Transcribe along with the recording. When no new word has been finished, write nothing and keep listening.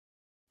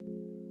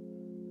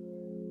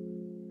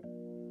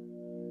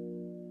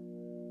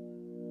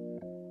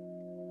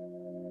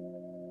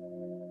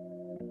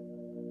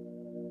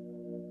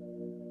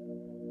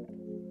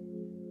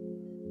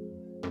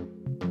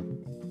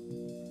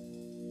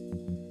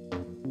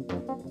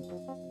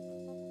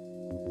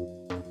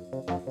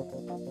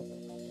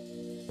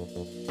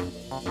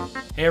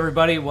Hey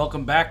everybody,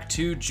 welcome back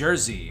to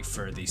Jersey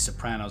for the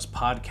Sopranos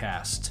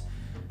podcast.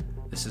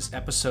 This is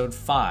episode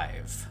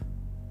 5,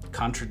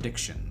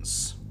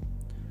 Contradictions.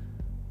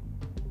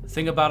 The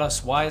thing about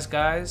us wise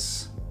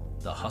guys,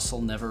 the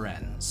hustle never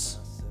ends.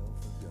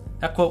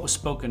 That quote was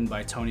spoken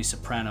by Tony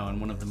Soprano in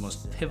one of the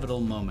most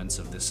pivotal moments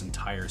of this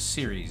entire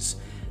series,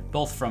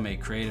 both from a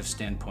creative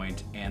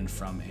standpoint and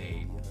from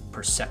a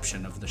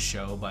perception of the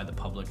show by the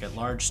public at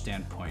large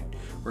standpoint.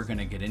 We're going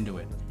to get into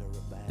it.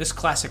 This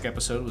classic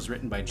episode was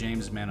written by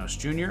James Manos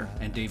Jr.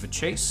 and David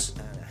Chase,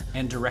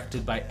 and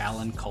directed by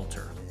Alan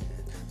Coulter.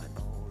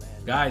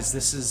 Guys,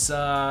 this is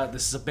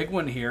a big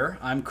one here.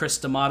 I'm Chris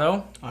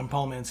D'Amato. I'm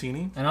Paul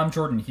Mancini. And I'm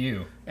Jordan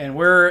Hugh. And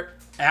we're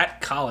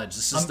at college.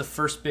 This is the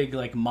first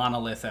big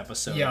monolith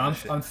episode. Yeah,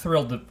 I'm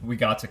thrilled that we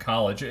got to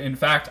college. In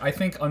fact, I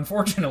think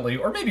unfortunately,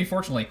 or maybe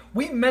fortunately,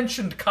 we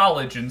mentioned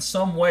college in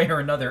some way or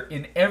another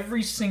in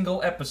every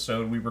single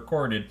episode we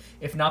recorded.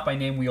 If not by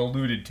name, we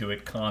alluded to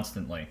it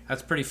constantly.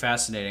 That's pretty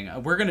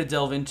fascinating. We're going to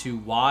delve into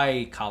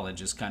why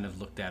college is kind of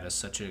looked at as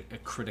such a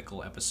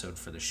critical episode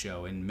for the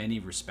show in many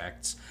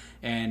respects.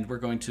 And we're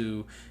going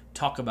to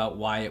talk about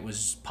why it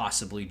was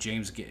possibly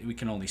we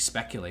can only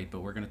speculate, but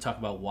we're going to talk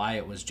about why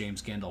it was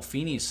James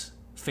Gandolfini's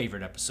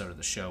favorite episode of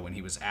the show when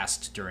he was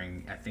asked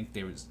during, I think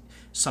there was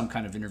some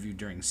kind of interview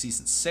during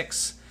season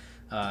 6.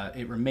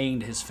 It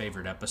remained his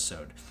favorite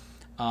episode.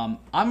 I'm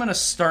going to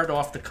start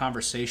off the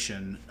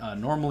conversation.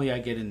 Normally I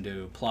get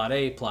into plot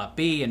A, plot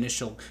B,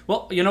 initial...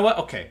 Well, you know what?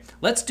 Okay,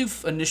 let's do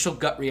initial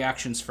gut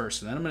reactions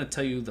first, and then I'm going to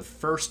tell you the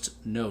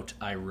first note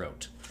I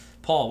wrote.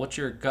 Paul, what's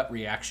your gut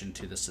reaction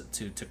to this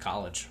to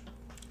college?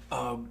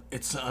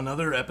 It's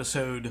another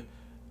episode,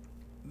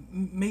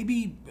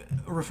 maybe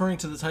referring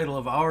to the title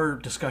of our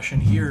discussion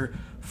here,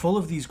 full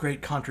of these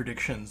great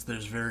contradictions.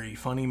 There's very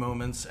funny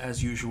moments,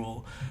 as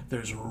usual.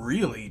 There's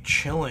really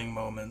chilling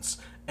moments,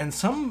 and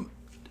some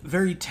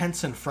very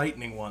tense and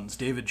frightening ones.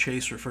 David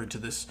Chase referred to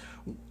this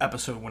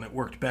episode when it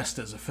worked best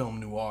as a film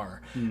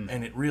noir,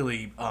 and it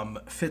really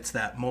fits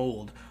that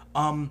mold.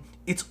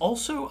 It's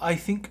also, I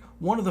think,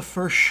 one of the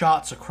first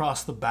shots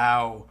across the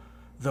bow,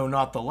 though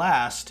not the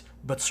last,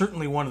 but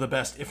certainly one of the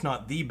best, if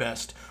not the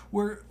best,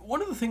 where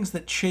one of the things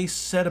that Chase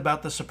said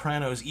about The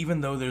Sopranos,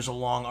 even though there's a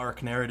long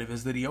arc narrative,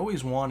 is that he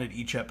always wanted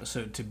each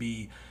episode to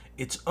be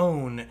its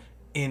own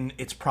in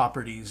its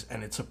properties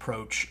and its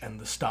approach and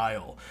the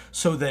style,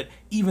 so that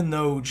even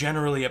though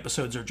generally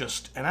episodes are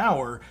just an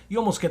hour, you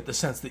almost get the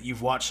sense that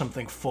you've watched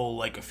something full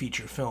like a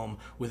feature film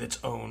with its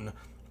own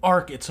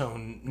arc, its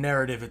own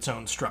narrative, its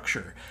own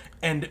structure.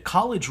 And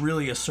College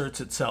really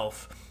asserts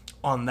itself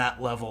on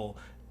that level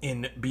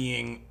in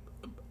being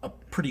a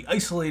pretty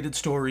isolated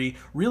story,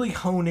 really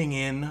honing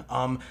in.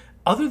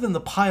 Other than the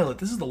pilot,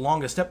 this is the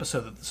longest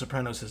episode that The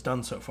Sopranos has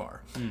done so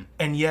far.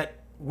 And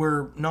yet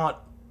we're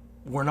not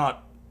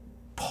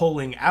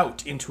pulling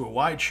out into a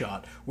wide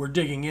shot. We're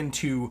digging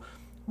into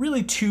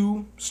really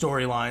two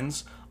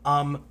storylines,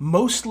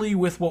 mostly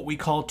with what we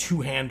call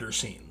two-hander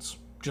scenes,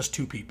 just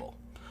two people.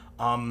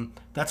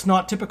 That's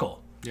not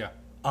typical. Yeah.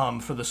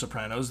 For The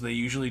Sopranos. They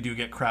usually do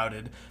get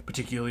crowded,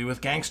 particularly with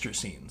gangster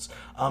scenes.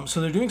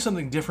 So they're doing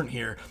something different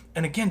here.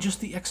 And again, just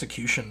the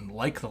execution,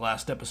 like the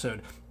last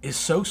episode, is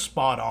so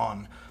spot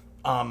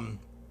on.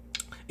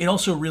 It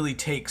also really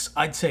takes,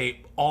 I'd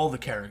say, all the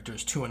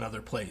characters to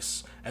another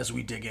place as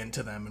we dig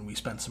into them and we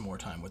spend some more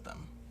time with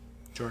them.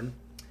 Jordan?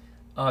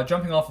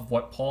 Jumping off of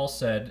what Paul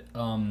said,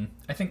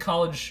 I think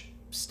College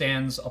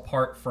stands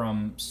apart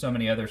from so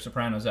many other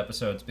Sopranos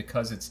episodes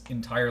because it's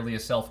entirely a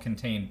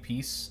self-contained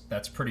piece.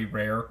 That's pretty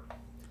rare.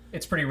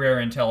 It's pretty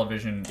rare in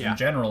television in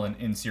general,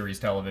 in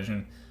series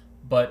television.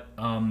 But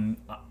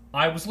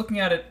I was looking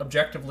at it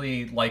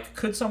objectively, like,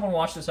 could someone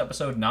watch this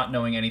episode not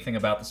knowing anything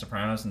about The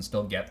Sopranos and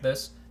still get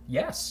this?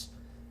 Yes.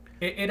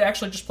 It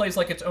actually just plays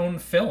like its own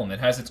film. It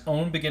has its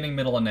own beginning,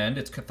 middle, and end.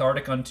 It's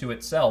cathartic unto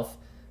itself.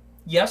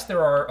 Yes,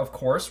 there are, of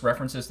course,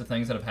 references to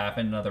things that have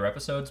happened in other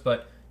episodes,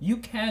 but you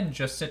can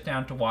just sit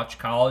down to watch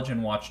College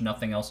and watch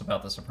nothing else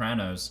about The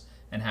Sopranos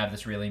and have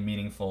this really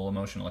meaningful,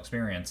 emotional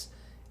experience.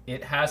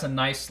 It has a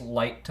nice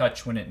light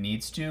touch when it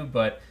needs to,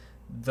 but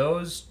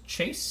those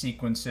chase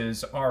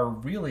sequences are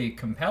really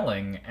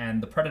compelling,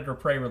 and the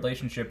predator-prey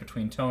relationship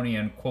between Tony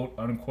and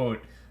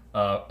quote-unquote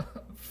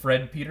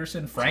Frank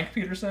Peterson? Fred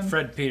Peters.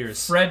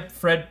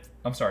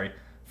 I'm sorry.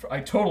 I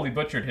totally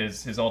butchered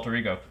his alter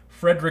ego.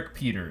 Frederick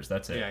Peters,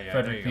 that's it. Yeah,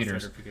 Frederick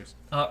Peters.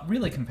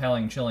 Really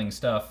compelling, chilling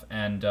stuff,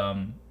 and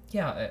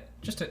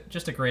just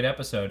a great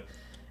episode.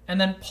 And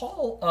then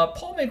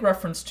Paul made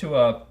reference to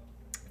a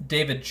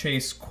David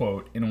Chase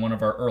quote in one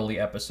of our early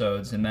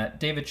episodes, in that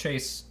David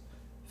Chase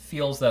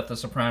feels that The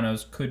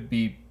Sopranos could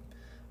be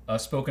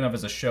spoken of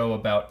as a show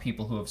about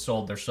people who have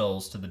sold their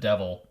souls to the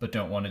devil but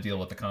don't want to deal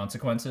with the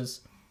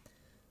consequences.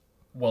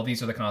 Well,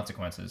 these are the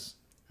consequences,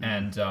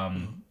 and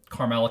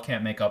Carmela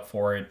can't make up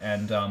for it.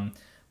 And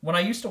when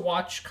I used to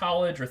watch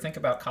College or think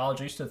about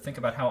College, I used to think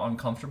about how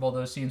uncomfortable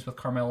those scenes with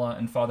Carmela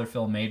and Father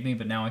Phil made me,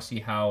 but now I see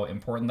how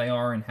important they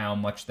are and how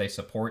much they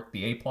support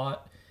the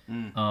A-plot.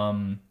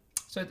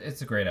 So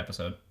it's a great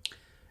episode.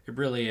 It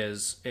really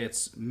is.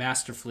 It's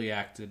masterfully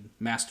acted,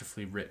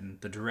 masterfully written.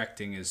 The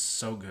directing is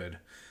so good.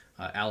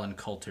 Alan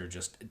Coulter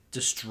just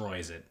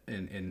destroys it,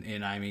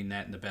 and I mean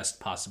that in the best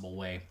possible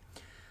way.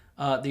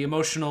 The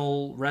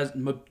emotional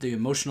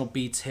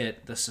beats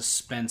hit, the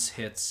suspense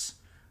hits,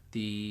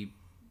 it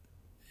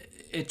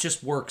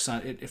just works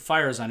on it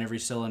fires on every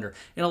cylinder.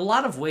 In a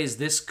lot of ways,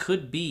 this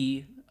could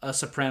be a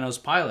Sopranos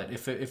pilot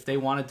if they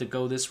wanted to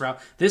go this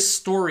route. This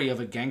story of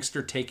a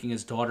gangster taking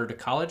his daughter to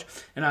college,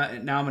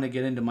 and now I'm going to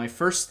get into my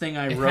first thing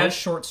I wrote. It has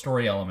short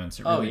story elements.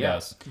 It really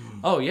does.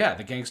 Oh yeah,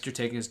 the gangster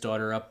taking his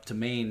daughter up to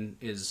Maine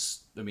is,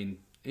 I mean,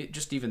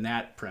 just even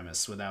that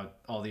premise without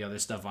all the other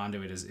stuff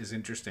onto it is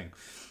interesting.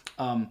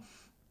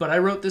 But I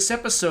wrote, this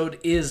episode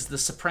is The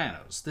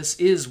Sopranos. This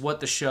is what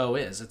the show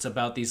is. It's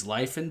about these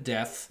life and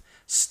death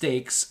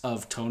stakes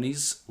of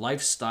Tony's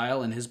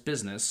lifestyle and his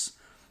business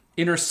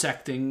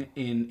intersecting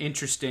in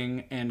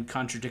interesting and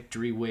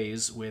contradictory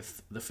ways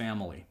with the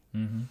family.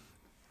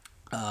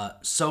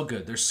 So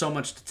good. There's so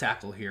much to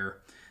tackle here.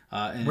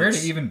 Where to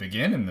even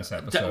begin in this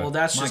episode? Well,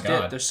 that's just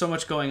it. There's so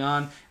much going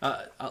on.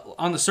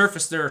 On the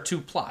surface, there are two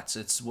plots.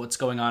 It's what's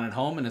going on at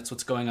home and it's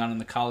what's going on in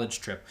the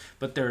college trip.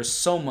 But there's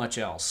so much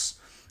else.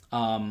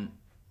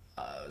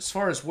 As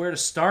far as where to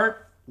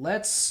start,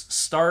 let's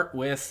start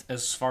with,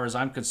 as far as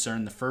I'm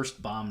concerned, the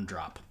first bomb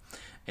drop.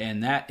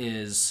 And that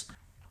is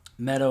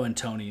Meadow and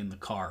Tony in the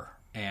car.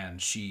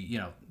 And she,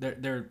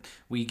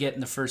 we get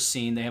in the first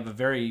scene, they have a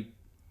very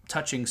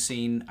touching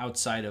scene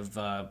outside of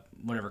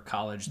whatever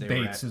college they were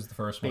at. Bates is the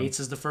first one. Bates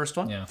is the first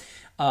one. Yeah.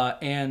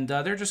 And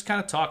they're just kind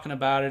of talking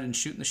about it and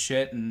shooting the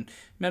shit. And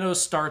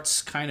Meadows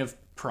starts kind of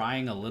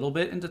prying a little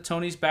bit into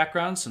Tony's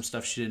background, some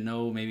stuff she didn't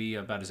know maybe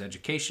about his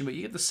education, but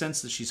you get the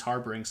sense that she's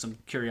harboring some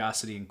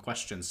curiosity and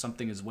questions.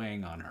 Something is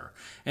weighing on her.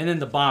 And then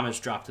the bomb is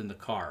dropped in the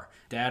car.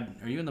 Dad,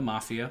 are you in the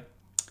mafia?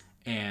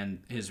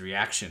 And his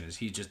reaction is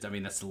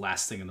that's the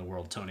last thing in the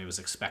world Tony was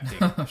expecting.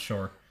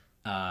 Sure.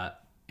 So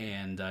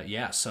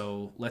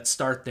let's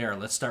start there.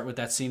 Let's start with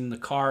that scene in the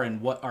car and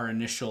what our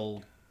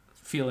initial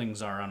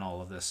feelings are on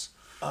all of this.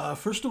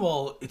 First of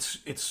all, it's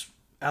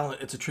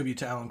a tribute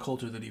to Alan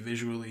Coulter that he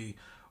visually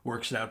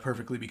works it out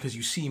perfectly, because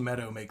you see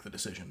Meadow make the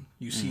decision.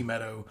 You see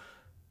Meadow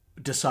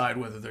decide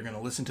whether they're going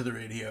to listen to the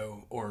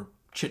radio or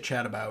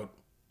chit-chat about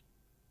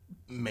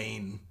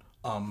Maine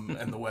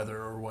and the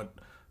weather, or what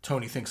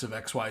Tony thinks of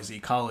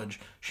XYZ college.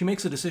 She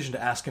makes a decision to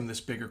ask him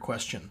this bigger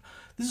question.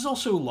 This is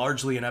also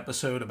largely an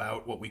episode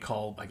about what we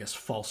call, I guess,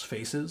 false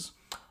faces.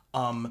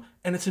 And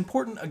it's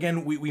important,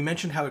 again, we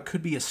mentioned how it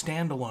could be a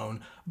standalone,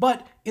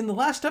 but in the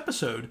last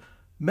episode,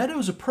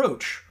 Meadow's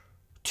approach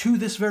to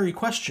this very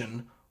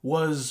question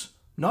was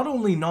not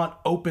only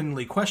not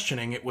openly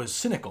questioning, it was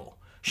cynical.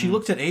 She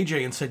looked at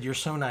AJ and said, "You're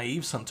so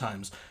naive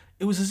sometimes."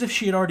 It was as if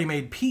she had already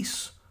made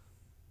peace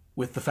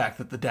with the fact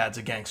that the dad's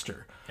a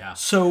gangster. Yeah.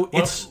 So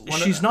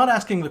she's not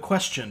asking the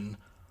question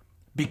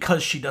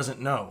because she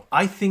doesn't know.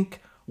 I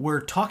think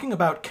we're talking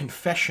about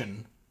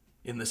confession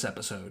in this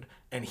episode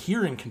and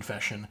hearing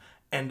confession,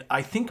 and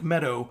I think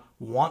Meadow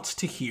wants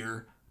to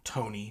hear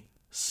Tony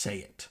say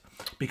it.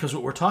 Because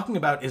what we're talking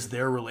about is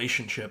their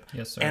relationship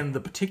and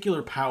the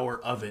particular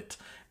power of it.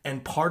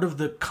 And part of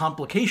the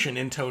complication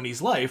in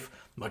Tony's life,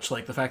 much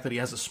like the fact that he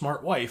has a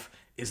smart wife,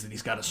 is that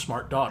he's got a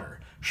smart daughter.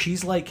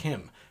 She's like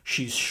him.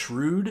 She's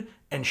shrewd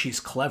and she's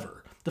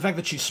clever. The fact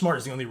that she's smart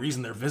is the only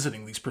reason they're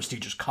visiting these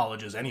prestigious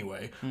colleges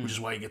anyway, which is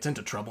why he gets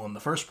into trouble in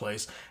the first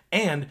place.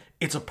 And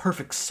it's a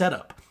perfect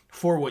setup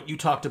for what you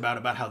talked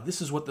about how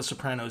this is what The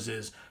Sopranos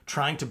is,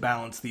 trying to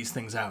balance these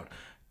things out.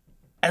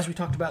 As we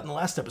talked about in the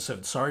last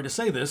episode, sorry to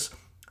say this,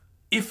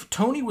 if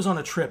Tony was on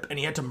a trip and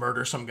he had to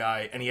murder some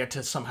guy and he had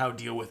to somehow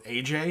deal with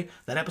AJ,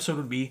 that episode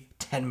would be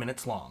 10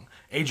 minutes long.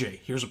 AJ,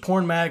 here's a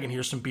porn mag and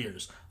here's some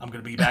beers. I'm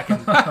going to be back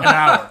in an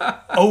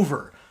hour.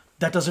 Over.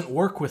 That doesn't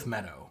work with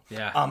Meadow.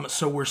 Yeah.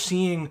 So we're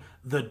seeing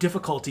the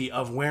difficulty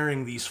of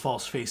wearing these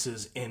false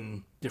faces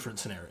in different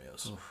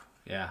scenarios. Oof.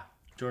 Yeah.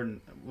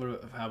 Jordan,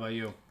 how about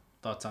you?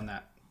 Thoughts on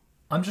that?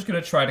 I'm just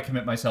going to try to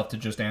commit myself to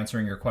just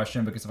answering your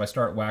question, because if I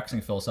start waxing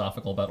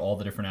philosophical about all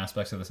the different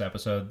aspects of this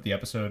episode, the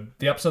episode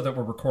that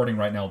we're recording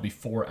right now will be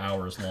 4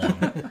 hours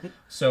long.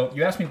 So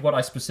you asked me what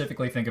I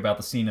specifically think about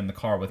the scene in the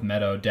car with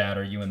Meadow, Dad,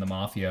 or you in the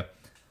Mafia.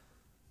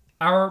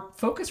 Our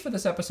focus for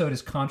this episode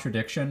is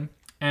contradiction.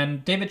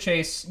 And David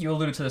Chase, you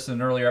alluded to this in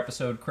an earlier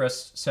episode,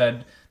 Chris,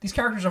 said, these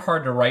characters are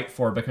hard to write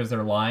for because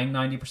they're lying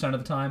 90%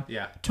 of the time.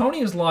 Yeah. Tony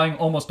is lying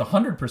almost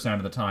 100%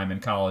 of the time in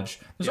college.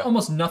 There's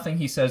almost nothing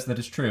he says that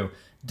is true.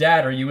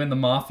 Dad, are you in the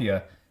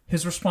Mafia?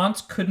 His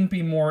response couldn't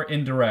be more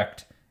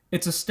indirect.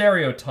 It's a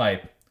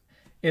stereotype.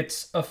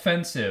 It's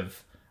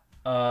offensive.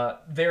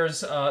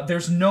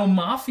 There's no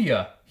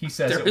mafia, he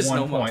says at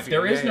one point.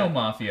 There is no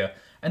mafia.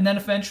 And then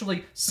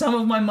eventually, some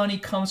of my money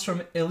comes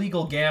from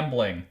illegal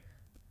gambling.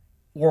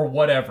 Or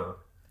whatever.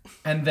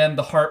 And then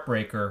the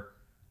heartbreaker,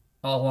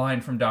 a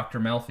line from Dr.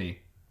 Melfi.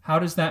 How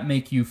does that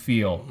make you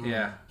feel?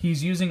 Yeah.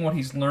 He's using what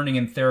he's learning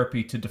in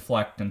therapy to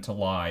deflect and to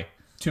lie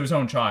to his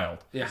own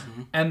child. Yeah.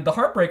 And the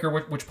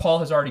heartbreaker, which Paul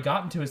has already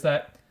gotten to, is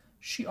that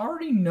she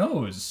already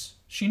knows.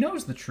 She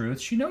knows the truth.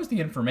 She knows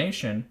the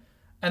information.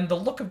 And the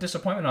look of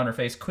disappointment on her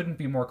face couldn't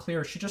be more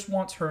clear. She just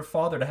wants her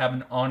father to have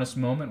an honest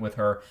moment with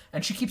her,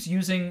 and she keeps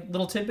using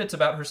little tidbits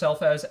about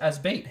herself as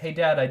bait. Hey,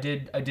 Dad, I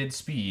did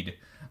speed.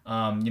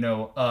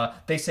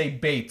 They say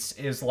Bates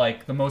is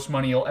like the most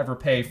money you'll ever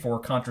pay for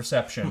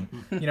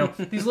contraception.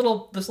 This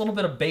little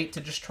bit of bait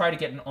to just try to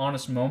get an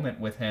honest moment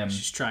with him.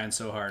 She's trying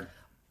so hard.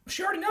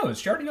 She already knows.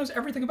 She already knows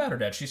everything about her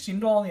dad. She's seen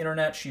it all on the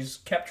internet. She's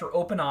kept her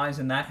open eyes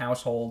in that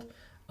household,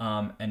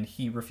 and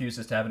he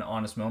refuses to have an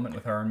honest moment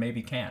with her, and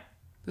maybe can't.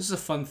 This is a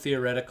fun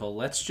theoretical.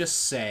 Let's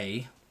just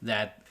say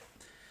that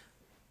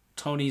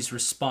Tony's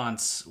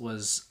response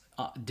was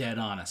dead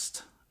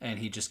honest, and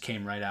he just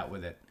came right out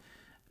with it.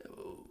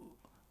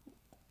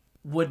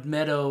 Would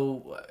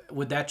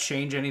that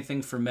change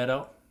anything for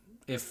Meadow?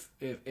 If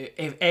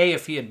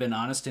he had been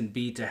honest, and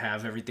B, to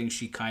have everything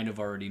she kind of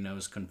already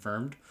knows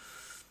confirmed?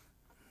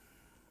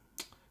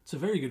 It's a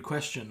very good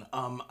question.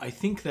 I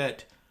think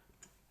that,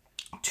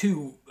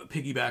 to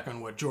piggyback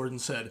on what Jordan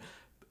said,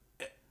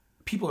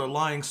 people are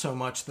lying so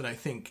much that I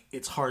think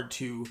it's hard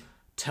to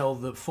tell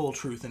the full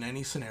truth in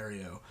any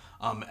scenario.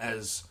 We'll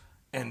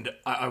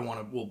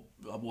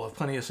have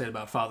plenty to say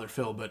about Father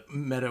Phil, but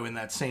Meadow, in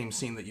that same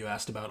scene that you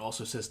asked about,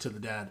 also says to the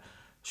dad,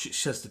 she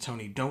says to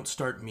Tony, "Don't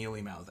start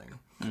mealy-mouthing."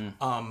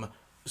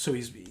 So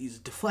he's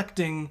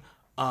deflecting.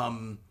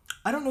 I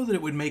don't know that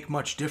it would make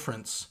much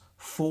difference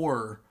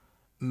for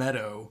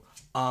Meadow.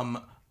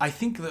 I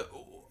think that,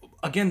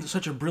 again,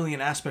 such a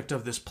brilliant aspect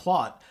of this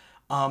plot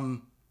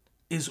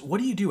is, what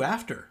do you do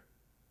after?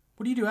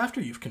 What do you do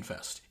after you've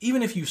confessed?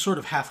 Even if you sort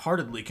of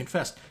half-heartedly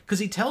confessed. Because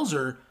he tells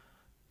her,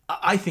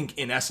 I think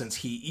in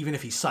essence, even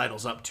if he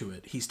sidles up to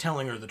it, he's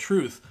telling her the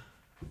truth.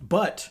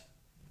 But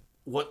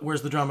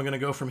where's the drama going to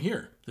go from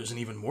here? There's an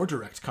even more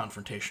direct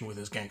confrontation with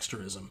his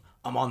gangsterism.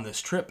 I'm on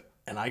this trip,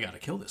 and I got to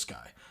kill this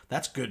guy.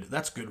 That's good.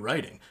 That's good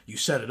writing. You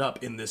set it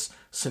up in this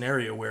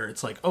scenario where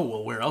it's like, oh,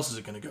 well, where else is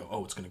it going to go?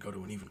 Oh, it's going to go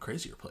to an even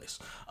crazier place.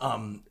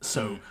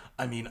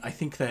 I mean, I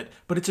think that,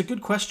 but it's a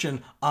good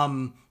question.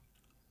 I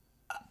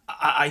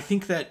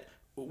think that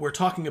we're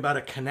talking about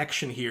a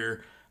connection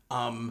here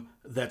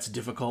that's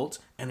difficult,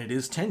 and it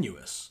is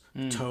tenuous.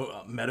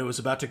 Meadow is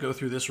about to go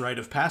through this rite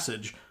of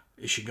passage.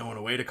 Is she going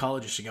away to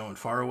college? Is she going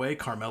far away?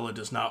 Carmela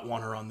does not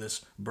want her on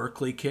this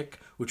Berkeley kick,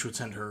 which would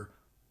send her,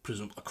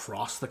 presumably,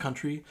 across the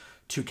country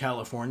to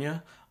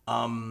California.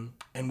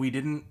 And we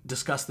didn't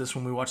discuss this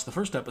when we watched the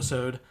first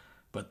episode,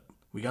 but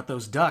we got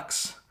those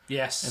ducks.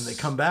 Yes. And they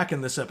come back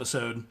in this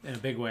episode. In a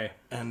big way.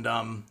 And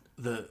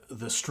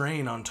the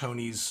strain on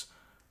Tony's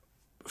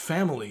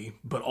family,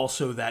 but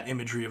also that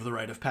imagery of the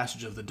rite of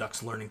passage of the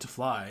ducks learning to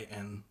fly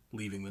and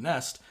leaving the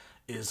nest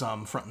is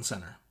front and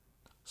center.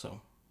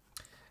 So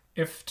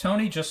if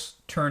Tony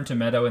just turned to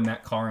Meadow in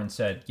that car and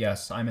said,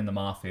 "Yes, I'm in the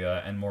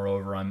mafia, and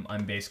moreover,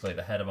 I'm basically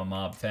the head of a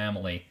mob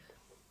family,"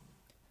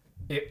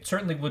 it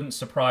certainly wouldn't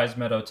surprise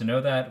Meadow to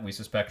know that. We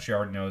suspect she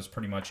already knows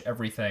pretty much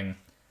everything.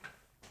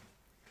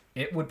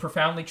 It would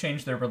profoundly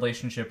change their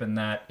relationship in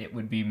that it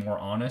would be more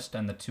honest,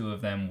 and the two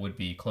of them would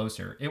be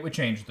closer. It would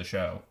change the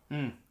show.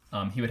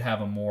 He would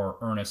have a more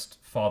earnest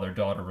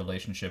father-daughter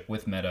relationship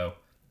with Meadow.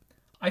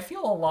 I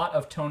feel a lot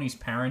of Tony's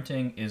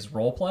parenting is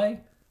roleplay.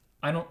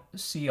 I don't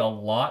see a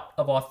lot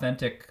of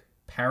authentic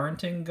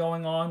parenting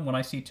going on when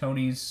I see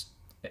Tony's,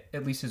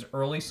 at least his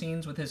early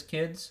scenes with his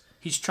kids.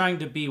 He's trying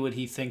to be what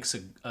he thinks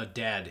a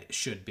dad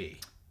should be.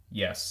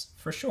 Yes,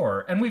 for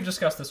sure. And we've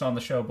discussed this on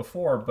the show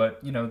before,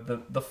 but,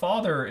 the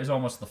father is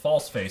almost the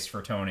false face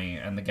for Tony,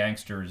 and the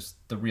gangster's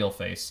the real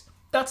face.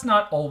 That's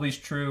not always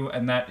true,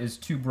 and that is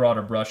too broad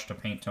a brush to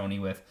paint Tony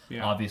with.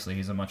 Yeah. Obviously,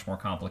 he's a much more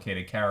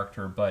complicated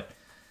character, but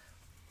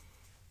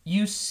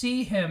you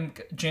see him...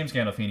 James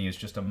Gandolfini is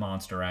just a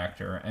monster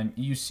actor, and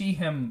you see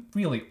him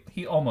really...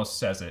 He almost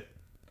says it.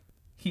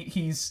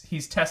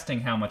 He's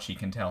testing how much he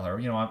can tell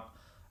her.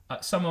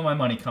 Some of my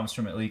money comes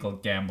from illegal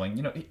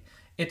gambling.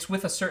 It's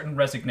with a certain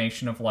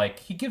resignation of, like...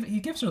 He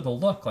gives her the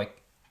look,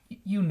 like,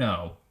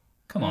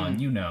 come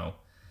on,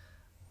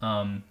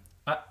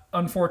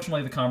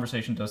 Unfortunately, the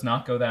conversation does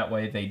not go that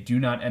way. They do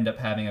not end up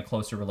having a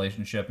closer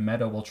relationship.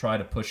 Meadow will try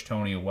to push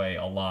Tony away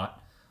a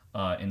lot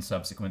in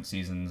subsequent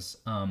seasons.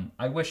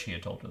 I wish he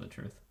had told her the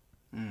truth.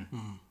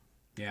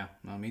 Yeah,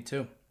 well, me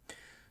too.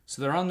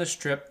 So they're on this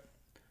trip.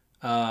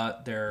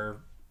 They're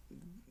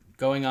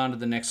going on to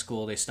the next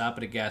school. They stop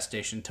at a gas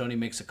station. Tony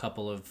makes a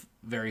couple of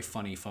very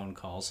funny phone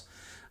calls.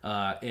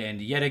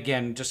 And yet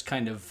again, just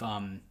kind of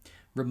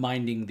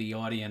reminding the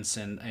audience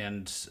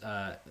and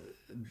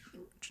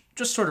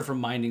just sort of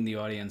reminding the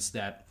audience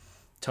that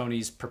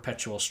Tony's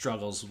perpetual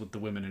struggles with the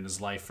women in his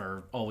life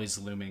are always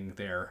looming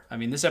there. I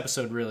mean, this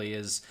episode really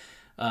is...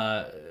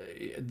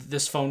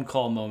 this phone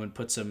call moment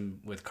puts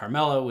him with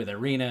Carmela, with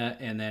Irina,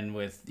 and then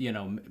with,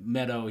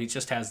 Meadow. He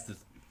just has the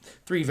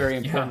three very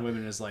important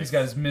women in his life. He's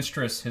got his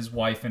mistress, his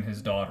wife, and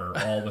his daughter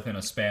all within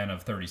a span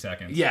of 30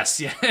 seconds. Yes,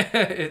 yeah.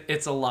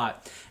 It's a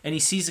lot. And he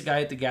sees a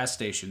guy at the gas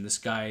station. This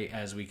guy,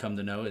 as we come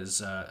to know,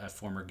 is a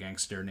former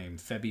gangster named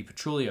Febby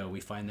Petrulio.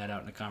 We find that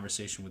out in a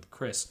conversation with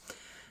Chris.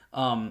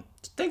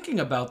 Thinking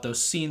about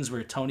those scenes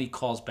where Tony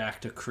calls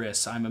back to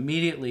Chris, I'm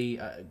immediately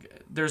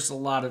there's a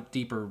lot of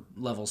deeper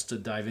levels to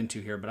dive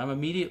into here, but I'm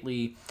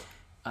immediately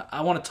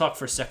I want to talk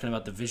for a second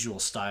about the visual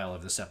style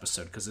of this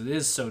episode because it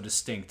is so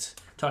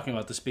distinct. Talking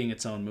about this being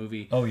its own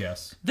movie. Oh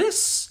yes,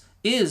 this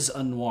is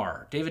a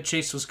noir. David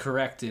Chase was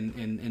correct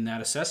in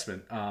that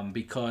assessment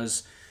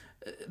because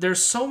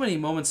there's so many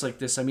moments like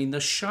this. I mean, the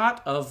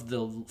shot of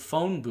the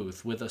phone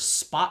booth with a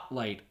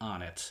spotlight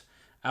on it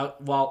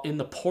out while in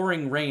the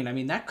pouring rain. I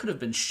mean, that could have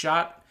been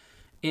shot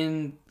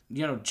in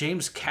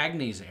James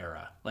Cagney's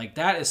era. Like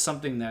that is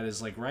something that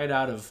is like right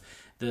out of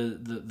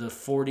the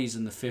 40s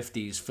and the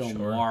 50s film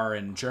noir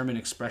and German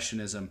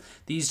expressionism.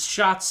 These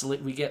shots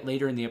we get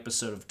later in the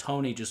episode of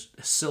Tony just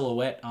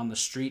silhouette on the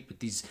street with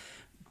these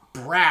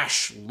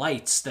brash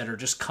lights that are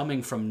just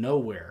coming from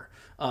nowhere.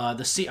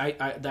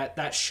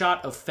 That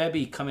shot of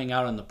Febby coming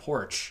out on the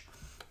porch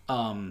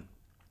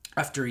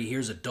after he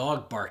hears a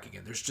dog barking,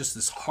 and there's just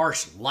this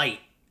harsh light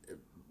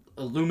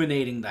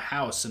illuminating the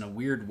house in a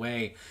weird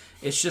way.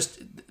 It's just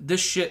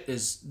this shit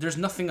is there's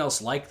nothing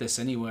else like this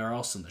anywhere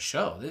else in the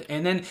show.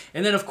 And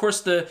then of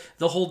course the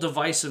whole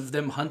device of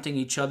them hunting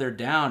each other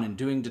down and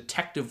doing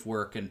detective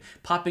work and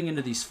popping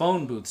into these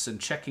phone booths and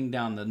checking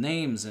down the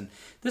names, and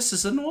this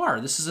is a noir.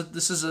 This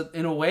is a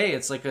in a way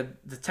it's like a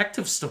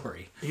detective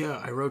story.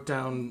 Yeah, I wrote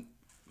down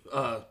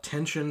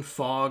tension,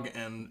 fog,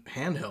 and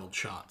handheld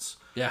shots.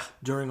 Yeah,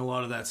 during a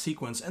lot of that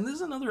sequence. And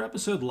there's another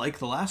episode like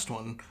the last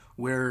one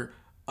where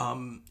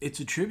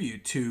it's a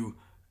tribute to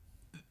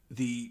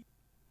the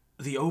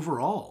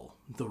overall,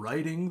 the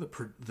writing,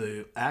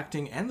 the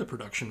acting, and the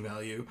production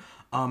value.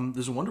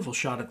 There's a wonderful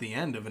shot at the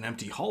end of an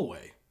empty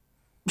hallway.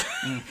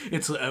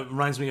 It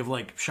reminds me of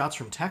like shots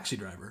from Taxi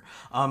Driver.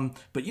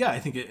 But yeah, I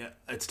think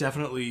it's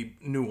definitely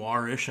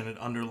noirish, and it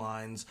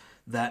underlines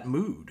that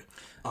mood.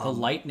 The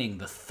lightning,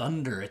 the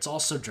thunder, it's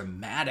also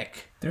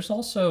dramatic. There's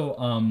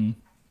also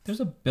there's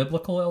a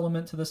biblical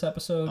element to this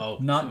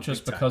episode, not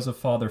just because of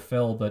Father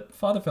Phil, but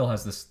Father Phil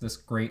has this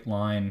great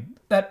line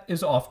that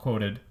is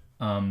oft-quoted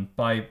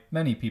by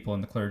many people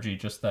in the clergy,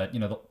 just that,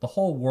 the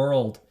whole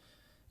world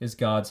is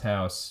God's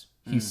house.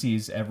 He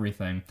sees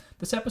everything.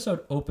 This episode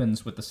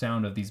opens with the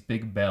sound of these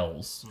big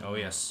bells. Oh,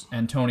 yes.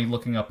 And Tony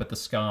looking up at the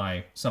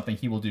sky, something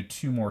he will do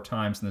 2 more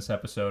times in this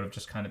episode of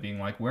just kind of being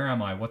like, where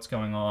am I? What's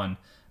going on?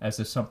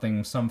 As if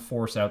some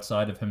force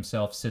outside of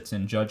himself sits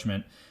in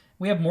judgment.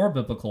 We have more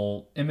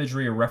biblical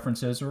imagery or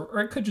references, or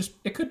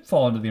it could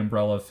fall under the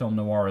umbrella of film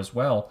noir as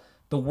well.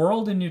 The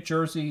world in New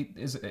Jersey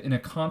is in a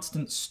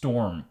constant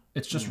storm.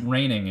 It's just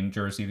raining in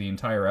Jersey the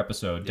entire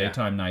episode,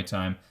 daytime,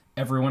 nighttime.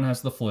 Everyone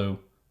has the flu.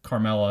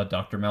 Carmela,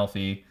 Dr.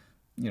 Melfi,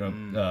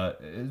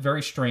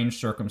 very strange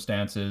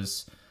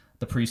circumstances.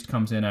 The priest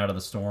comes in out of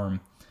the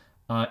storm.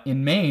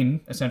 In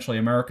Maine, essentially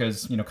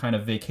America's, kind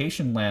of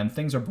vacation land,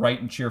 things are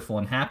bright and cheerful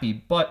and happy,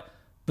 but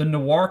the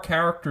noir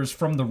characters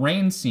from the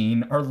rain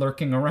scene are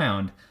lurking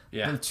around.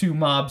 Yeah. The 2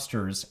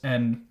 mobsters.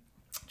 And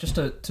just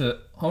to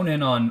hone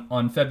in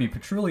on Febby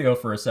Petrulio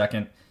for a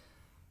second,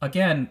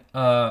 again,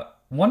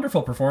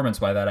 wonderful performance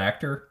by that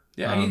actor.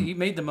 Yeah, he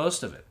made the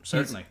most of it,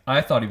 certainly. I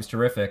thought he was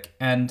terrific.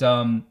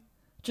 And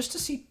just to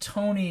see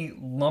Tony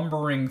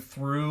lumbering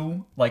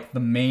through, like, the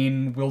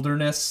Maine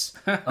wilderness,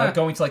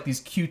 going to, like,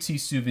 these cutesy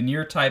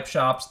souvenir-type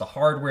shops, the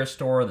hardware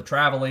store, the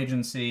travel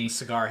agency.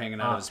 Cigar hanging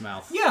out of his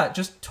mouth. Yeah,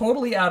 just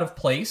totally out of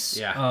place.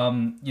 Yeah.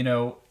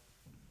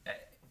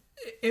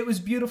 It was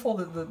beautiful.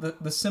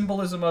 The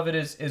symbolism of it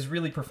is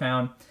really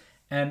profound.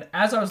 And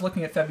as I was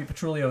looking at Febby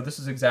Petrulio, this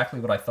is exactly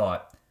what I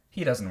thought.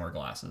 He doesn't wear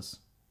glasses.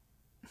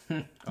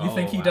 You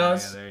think he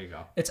does? Yeah, there you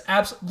go. It's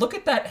look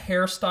at that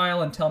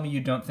hairstyle and tell me you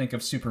don't think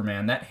of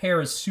Superman. That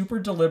hair is super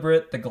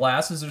deliberate. The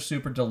glasses are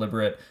super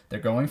deliberate. They're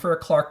going for a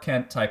Clark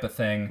Kent type of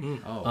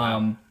thing. Oh,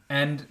 wow.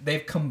 And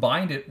they've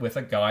combined it with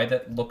a guy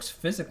that looks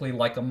physically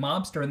like a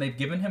mobster, and they've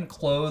given him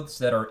clothes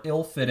that are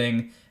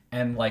ill-fitting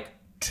and like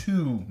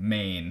too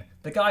Maine.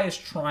 The guy is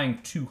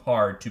trying too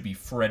hard to be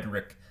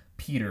Frederick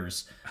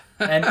Peters.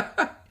 And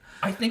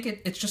I think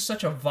it's just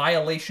such a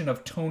violation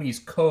of Tony's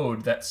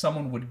code that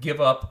someone would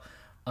give up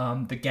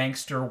the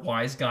gangster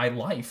wise guy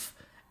life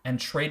and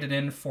trade it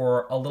in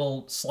for a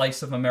little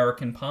slice of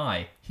American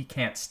pie. He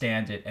can't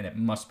stand it, and it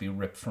must be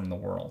ripped from the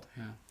world.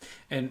 Yeah,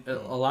 and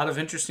a lot of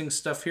interesting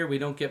stuff here. We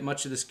don't get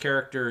much of this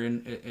character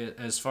in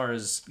as far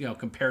as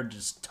compared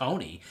to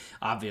Tony.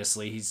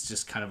 Obviously, he's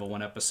just kind of a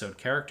 1-episode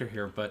character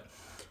here, but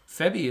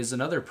Febby is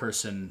another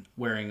person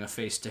wearing a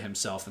face to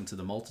himself and to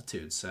the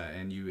multitudes,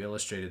 and you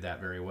illustrated that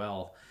very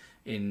well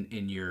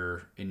in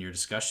your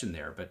discussion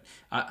there. But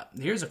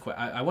here's a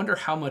question: I wonder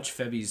how much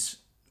Febby's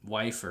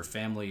wife or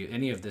family,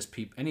 any of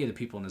the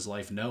people in his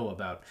life know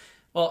about.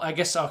 Well, I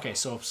guess okay.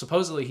 So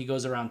supposedly he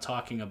goes around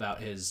talking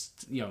about his,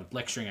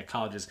 lecturing at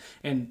colleges,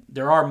 and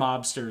there are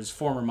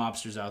former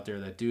mobsters out there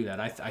that do that.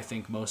 I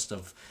think most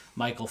of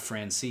Michael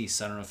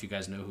Francis. I don't know if you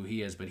guys know who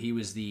he is, but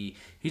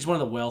he's one of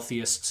the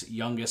wealthiest,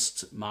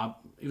 youngest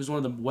He was one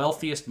of the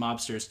wealthiest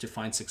mobsters to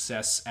find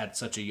success at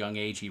such a young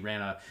age. He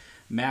ran a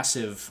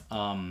massive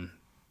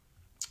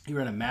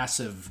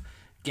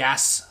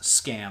gas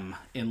scam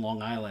in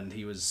Long Island.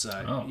 He was,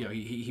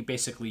 he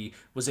basically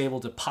was able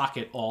to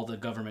pocket all the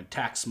government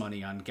tax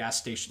money on gas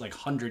stations, like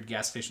 100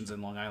 gas stations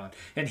in Long Island.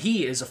 And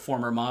he is a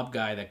former mob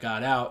guy that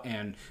got out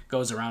and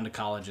goes around to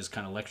colleges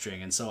kind of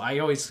lecturing. And so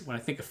when I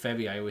think of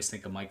Febby, I always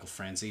think of Michael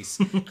Franzese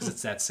because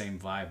it's that same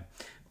vibe.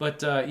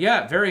 But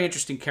very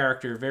interesting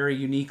character, very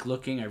unique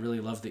looking. I really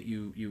love that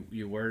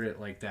you worded it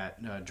like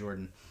that,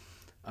 Jordan.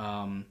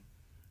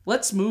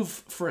 Let's move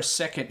for a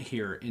second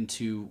here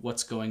into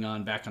what's going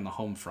on back on the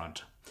home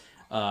front.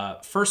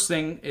 First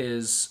thing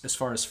is, as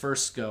far as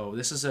firsts go,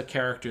 this is a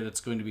character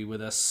that's going to be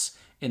with us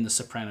in the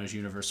Sopranos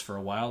universe for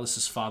a while. This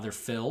is Father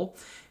Phil.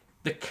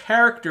 The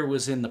character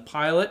was in the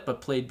pilot,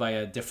 but played by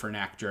a different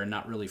actor and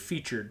not really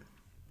featured.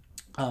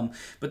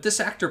 But this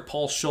actor,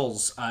 Paul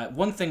Schulz,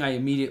 one thing I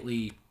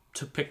immediately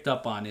picked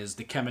up on is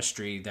the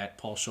chemistry that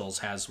Paul Schulz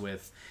has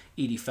with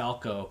Edie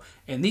Falco,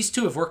 and these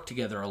two have worked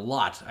together a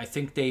lot. I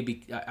think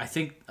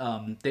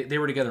they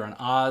were together on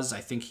Oz. I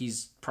think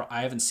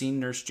I haven't seen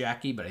Nurse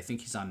Jackie, but I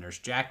think he's on Nurse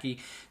Jackie.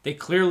 They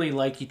clearly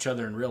like each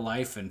other in real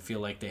life and feel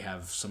like they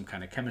have some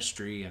kind of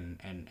chemistry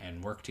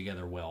and work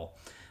together well.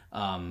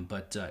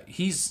 But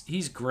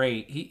he's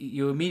great.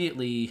 You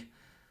immediately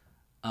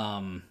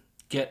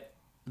get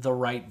the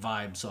right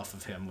vibes off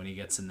of him when he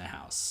gets in the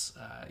house.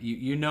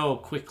 You know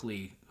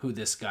quickly who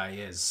this guy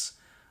is.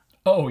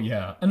 Oh,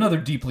 yeah. Another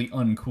deeply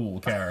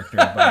uncool character,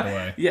 by the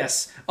way.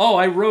 Yes. Oh,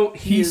 I wrote...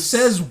 He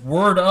says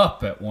word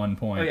up at one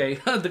point. Oh,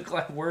 yeah.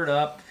 The word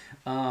up.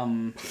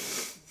 I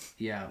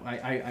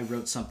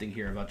wrote something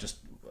here about just...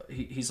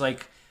 He's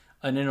like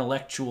an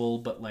intellectual,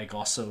 but like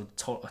also a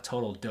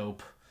total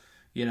dope.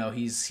 You know,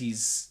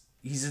 he's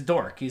a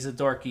dork. He's a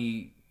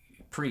dorky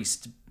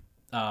priest.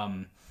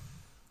 But...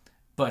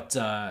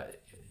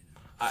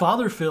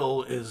 Father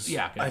Phil is...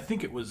 Yeah. I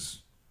think it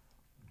was...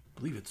 I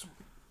believe it's...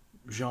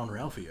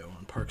 Jean-Ralphio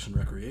on Parks and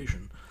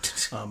Recreation.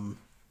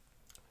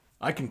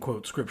 I can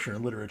quote scripture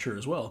and literature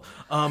as well.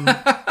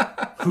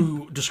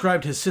 Who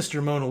described his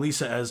sister Mona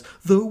Lisa as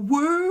the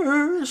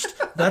worst.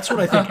 That's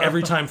what I think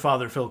every time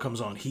Father Phil comes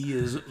on. He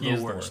is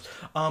the worst.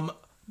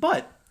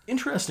 But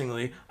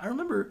interestingly, I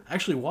remember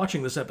actually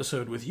watching this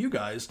episode with you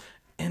guys,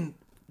 and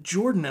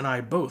Jordan and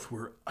I both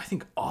were, I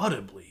think,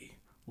 audibly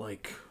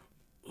like,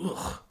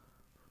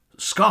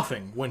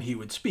 scoffing when he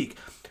would speak.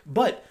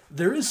 But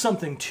there is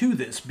something to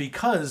this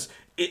because,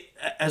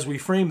 as we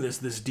frame this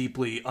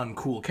deeply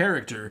uncool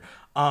character,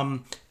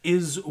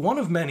 is one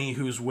of many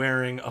who's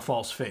wearing a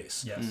false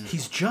face. Yes.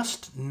 He's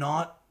just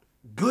not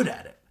good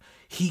at it.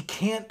 He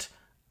can't...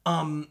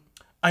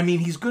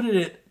 he's good at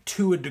it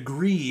to a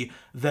degree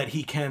that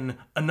he can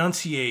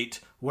enunciate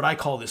what I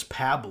call this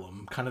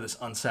pablum, kind of this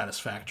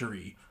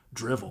unsatisfactory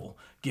drivel,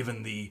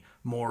 given the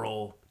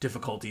moral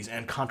difficulties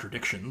and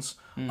contradictions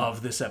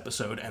of this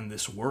episode and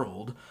this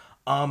world.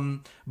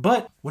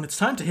 But when it's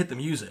time to hit the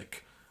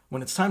music,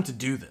 when it's time to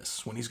do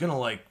this, when he's gonna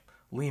like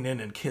lean in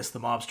and kiss the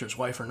mobster's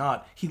wife or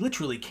not, he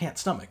literally can't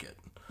stomach it.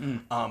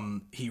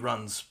 He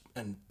runs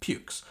and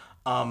pukes.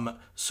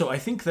 So I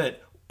think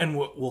that, and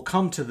we'll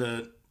come to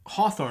the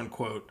Hawthorne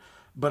quote,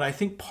 but I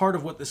think part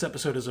of what this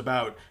episode is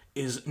about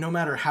is no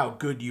matter how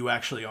good you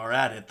actually are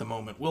at it, the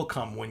moment will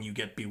come when you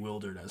get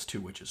bewildered as to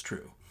which is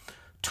true.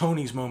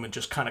 Tony's moment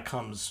just kind of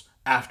comes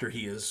after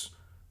he has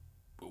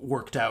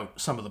worked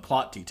out some of the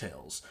plot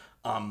details.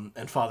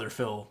 And Father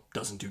Phil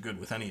doesn't do good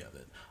with any of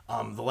it.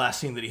 The last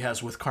scene that he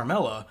has with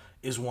Carmela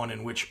is one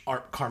in which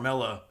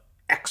Carmela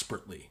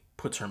expertly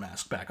puts her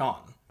mask back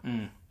on.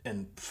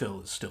 And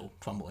Phil is still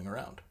fumbling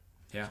around.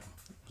 Yeah.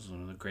 It was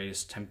one of the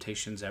greatest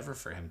temptations ever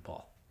for him,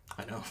 Paul.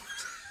 I know.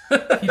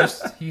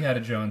 He had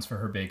a Jones for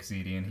her baked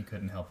ziti and he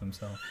couldn't help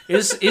himself.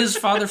 Is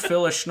Father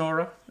Phil a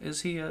schnorrer?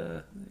 Is he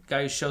a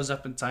guy who shows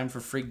up in time for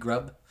free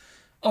grub?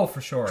 Oh,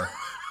 for sure.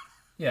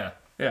 Yeah.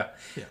 Yeah.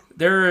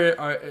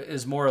 There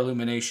is more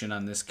illumination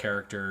on this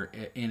character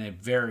in a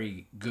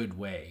very good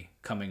way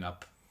coming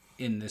up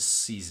in this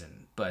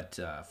season. But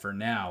for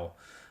now,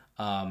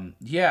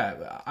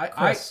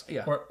 Chris,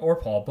 or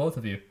Paul, both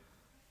of you.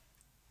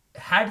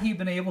 Had he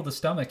been able to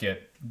stomach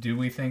it, do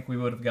we think we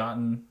would have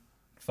gotten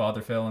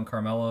Father Phil and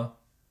Carmela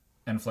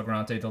and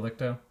Flagrante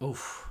Delicto?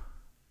 Oof.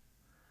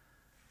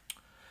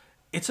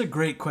 It's a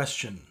great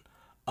question.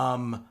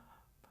 I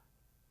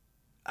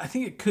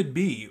think it could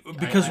be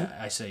because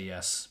I say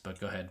yes, but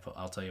go ahead.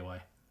 I'll tell you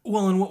why.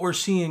 Well, and what we're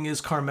seeing is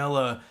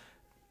Carmela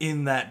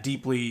in that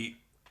deeply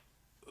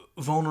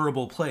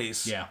vulnerable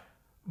place. Yeah.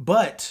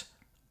 But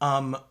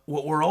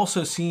what we're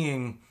also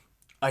seeing,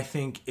 I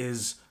think,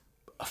 is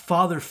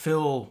Father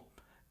Phil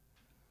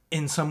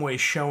in some way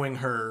showing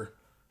her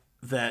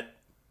that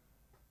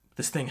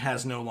this thing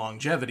has no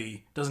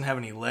longevity, doesn't have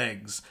any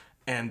legs,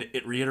 and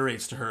it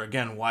reiterates to her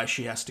again why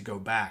she has to go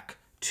back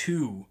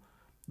to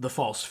the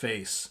false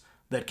face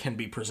that can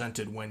be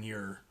presented when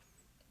you're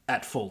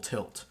at full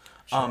tilt.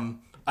 Sure.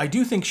 I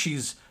do think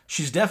she's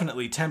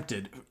definitely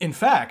tempted. In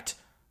fact,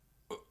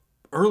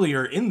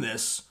 earlier in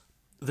this,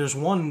 there's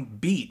one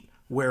beat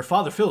where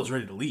Father Phil is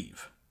ready to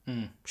leave.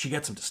 She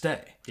gets him to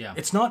stay. Yeah.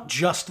 It's not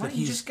just that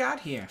he just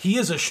got here. He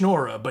is a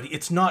schnorrer, but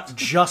it's not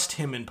just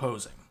him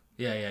imposing.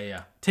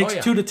 Yeah.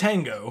 Takes two to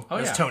tango,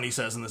 as yeah. Tony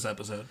says in this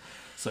episode.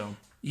 So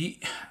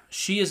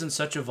she is in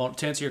such a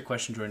to answer your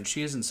question, Jordan.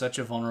 She is in such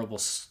a vulnerable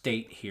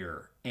state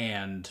here,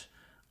 and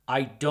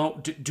I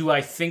don't. Do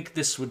I think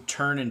this would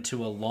turn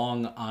into a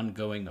long,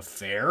 ongoing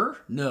affair?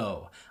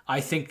 No.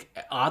 I think,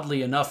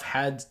 oddly enough,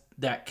 had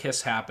that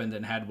kiss happened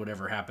and had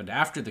whatever happened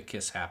after the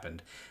kiss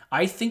happened,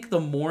 I think the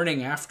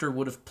morning after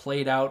would have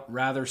played out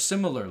rather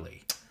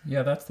similarly.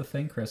 Yeah, that's the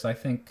thing, Chris. I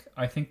think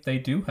they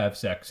do have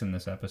sex in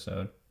this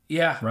episode.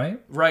 Yeah.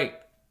 Right.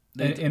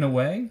 In a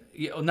way?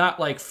 Not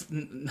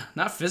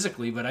not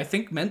physically, but I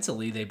think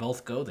mentally they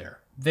both go there.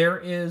 There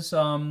is,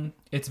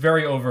 it's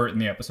very overt in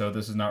the episode.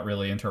 This is not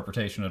really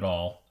interpretation at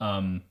all.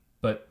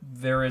 But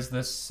there is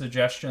this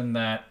suggestion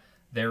that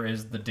there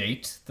is the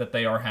date that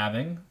they are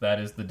having. That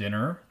is the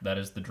dinner. That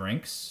is the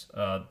drinks.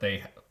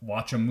 They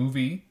watch a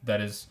movie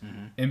that is,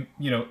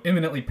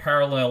 imminently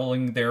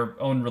paralleling their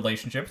own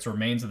relationships,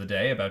 Remains of the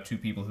Day, about two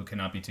people who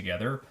cannot be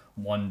together,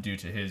 one due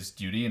to his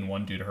duty and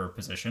one due to her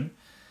position.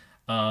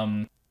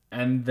 And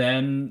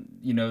then,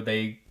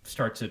 they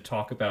start to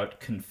talk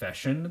about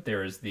confession.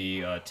 There is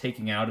the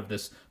taking out of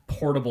this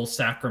portable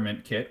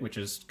sacrament kit, which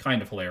is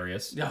kind of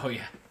hilarious. Oh,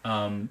 yeah.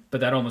 But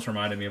that almost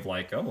reminded me of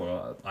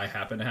I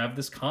happen to have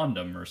this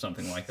condom or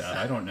something like that.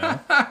 I don't know.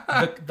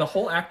 The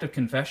whole act of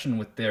confession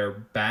with their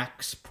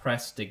backs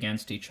pressed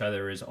against each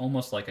other is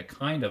almost like a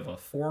kind of a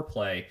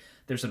foreplay.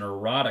 There's an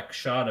erotic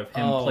shot of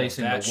him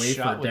placing the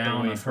wafer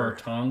down on her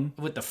tongue.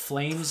 With the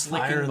flames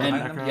Fire licking in the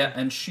behind background. him.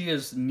 And she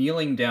is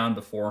kneeling down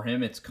before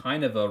him. It's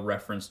kind of a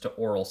reference to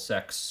oral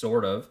sex,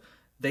 sort of.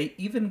 They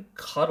even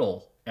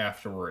cuddle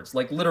afterwards.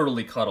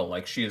 Literally cuddle.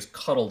 Like, she is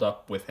cuddled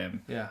up with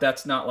him. Yeah.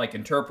 That's not,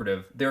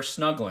 interpretive. They're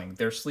snuggling.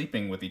 They're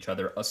sleeping with each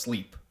other.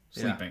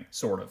 Sleeping,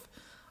 sort of.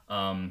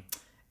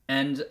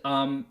 And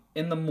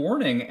in the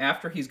morning,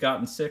 after he's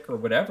gotten sick or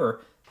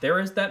whatever, there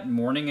is that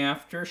morning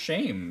after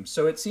shame.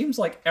 So it seems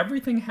like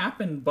everything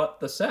happened but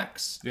the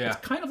sex. Yeah. It's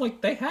kind of like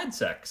they had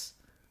sex.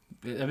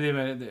 I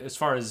mean, as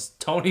far as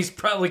Tony's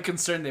probably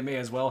concerned, they may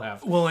as well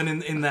have. Well,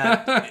 and in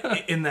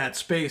that in that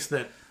space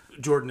that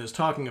Jordan is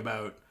talking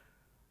about,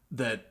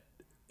 that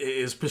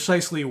is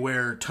precisely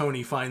where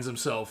Tony finds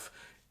himself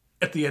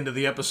at the end of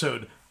the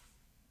episode.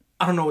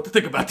 I don't know what to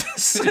think about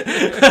this.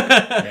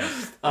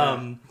 I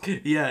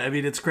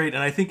mean, it's great.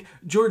 And I think,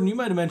 Jordan, you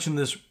might have mentioned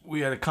this. We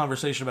had a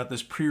conversation about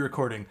this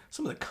pre-recording.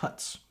 Some of the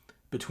cuts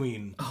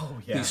between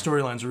these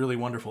storylines are really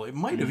wonderful. It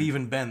might have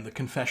even been the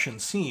confession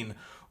scene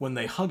when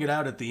they hug it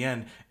out at the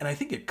end. And I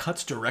think it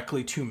cuts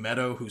directly to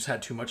Meadow, who's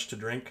had too much to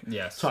drink,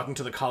 talking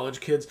to the college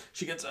kids.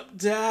 She gets up,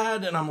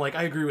 Dad. And I'm like,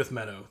 I agree with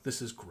Meadow.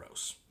 This is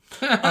gross.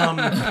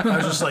 I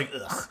was just like,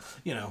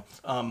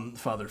 ugh.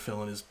 Father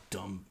Phil and his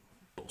dumb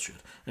bullshit.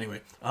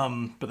 Anyway,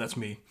 but that's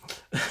me.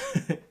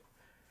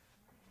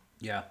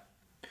 Yeah.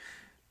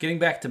 Getting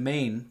back to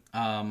Maine,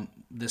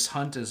 this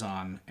hunt is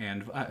on,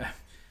 and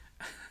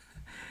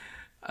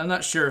I'm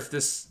not sure if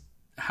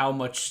how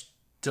much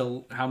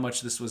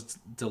this was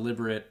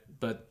deliberate,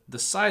 but the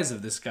size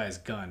of this guy's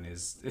gun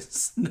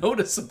it's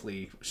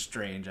noticeably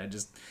strange.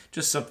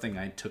 Just something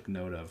I took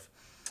note of.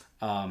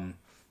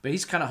 But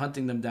he's kind of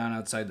hunting them down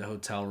outside the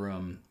hotel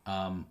room.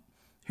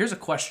 Here's a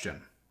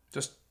question.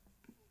 Just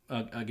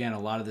again, a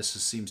lot of this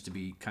seems to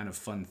be kind of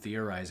fun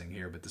theorizing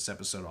here, but this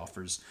episode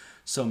offers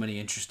so many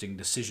interesting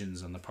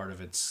decisions on the part of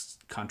its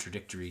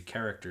contradictory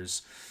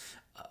characters.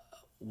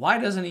 Why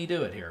doesn't he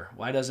do it here?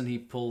 Why doesn't he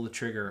pull the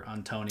trigger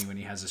on Tony when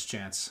he has his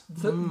chance?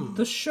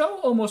 The show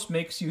almost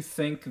makes you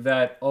think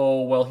that,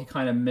 he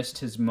kind of missed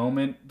his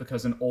moment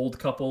because an old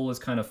couple is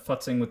kind of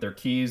futzing with their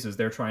keys as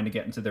they're trying to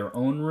get into their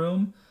own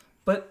room.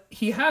 But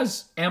he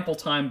has ample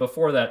time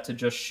before that to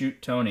just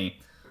shoot Tony.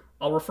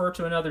 I'll refer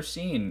to another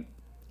scene.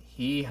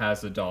 He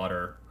has a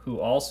daughter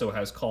who also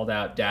has called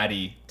out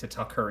Daddy to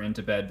tuck her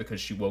into bed because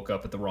she woke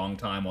up at the wrong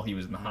time while he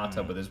was in the hot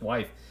tub with his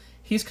wife.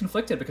 He's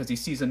conflicted because he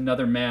sees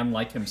another man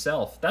like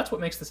himself. That's what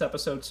makes this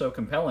episode so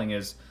compelling,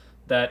 is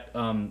that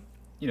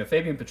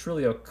Fabian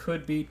Petrillo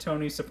could be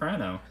Tony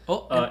Soprano.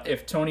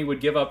 If Tony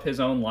would give up his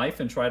own life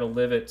and try to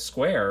live it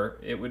square,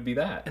 it would be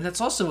that. And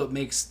that's also what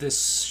makes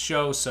this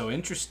show so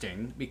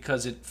interesting,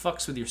 because it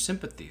fucks with your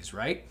sympathies,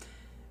 right?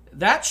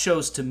 That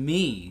shows to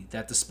me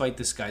that despite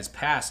this guy's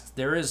past,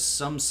 there is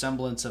some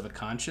semblance of a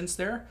conscience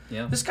there.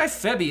 Yeah. This guy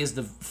Febby is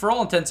for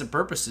all intents and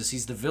purposes,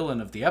 he's the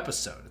villain of the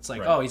episode. It's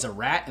like, he's a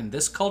rat in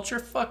this culture?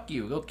 Fuck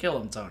you. Go kill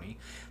him, Tony.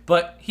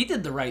 But he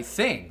did the right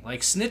thing.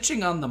 Like,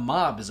 snitching on the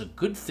mob is a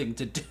good thing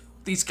to do.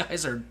 These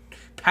guys are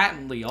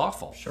patently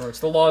awful. Sure, it's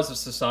the laws of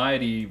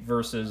society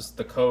versus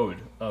the code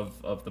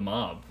of the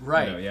mob.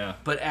 Right.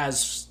 But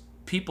as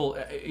people,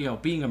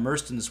 being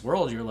immersed in this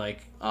world, you're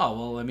like,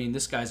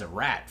 this guy's a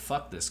rat.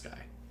 Fuck this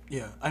guy.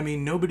 Yeah, I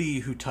mean, nobody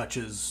who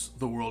touches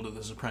the world of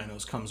The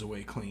Sopranos comes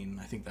away clean.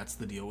 I think that's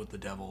the deal with the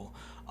devil.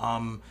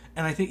 And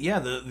I think,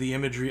 the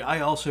imagery,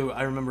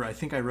 I remember, I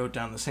think I wrote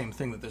down the same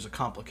thing, that there's a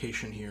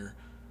complication here,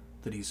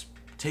 that he's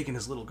taken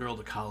his little girl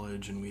to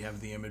college, and we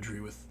have the imagery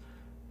with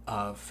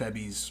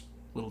Febby's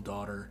little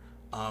daughter,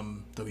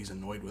 though he's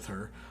annoyed with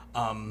her.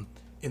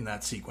 in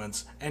that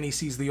sequence, and he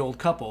sees the old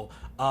couple.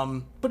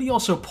 But he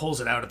also pulls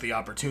it out at the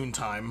opportune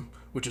time,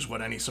 which is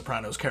what any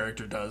Sopranos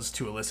character does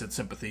to elicit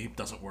sympathy.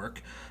 Doesn't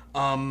work.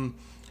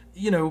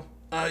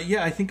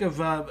 I think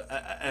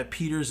of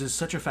Peters as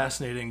such a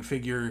fascinating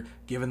figure,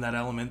 given that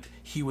element.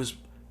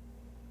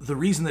 The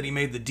reason that he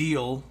made the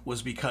deal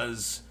was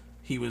because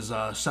he was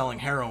selling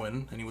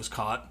heroin, and he was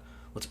caught.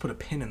 Let's put a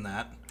pin in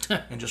that,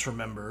 and just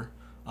remember,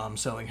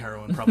 selling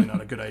heroin, probably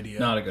not a good idea.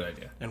 Not a good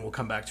idea. And we'll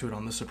come back to it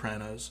on The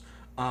Sopranos.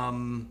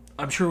 I'm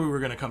sure we were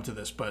going to come to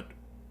this, but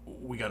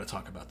we got to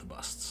talk about the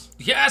busts.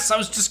 Yes, I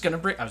was just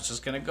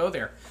gonna go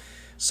there.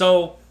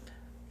 So,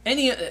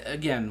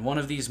 one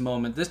of these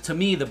moments. This, to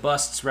me, the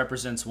busts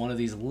represents one of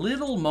these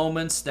little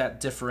moments that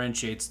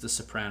differentiates The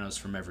Sopranos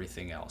from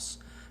everything else,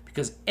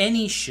 because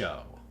any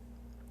show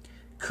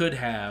could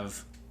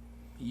have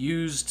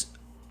used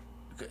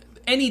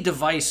any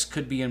device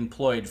could be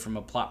employed from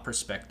a plot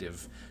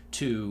perspective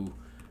to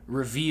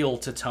reveal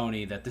to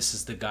Tony that this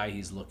is the guy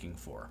he's looking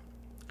for.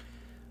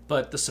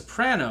 But The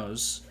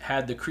Sopranos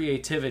had the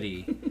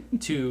creativity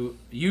to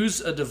use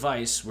a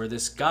device where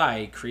this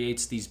guy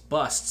creates these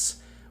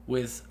busts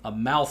with a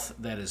mouth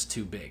that is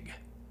too big.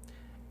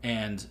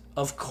 And,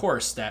 of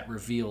course, that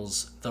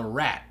reveals the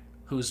rat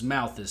whose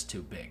mouth is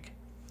too big.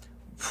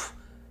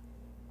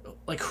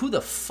 Like, who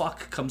the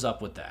fuck comes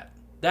up with that?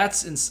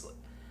 That's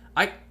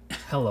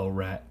Hello,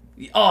 rat.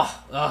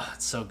 Oh,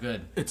 it's so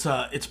good.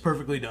 It's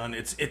perfectly done.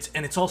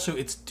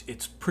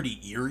 It's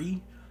pretty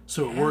eerie.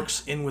 So it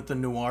works in with the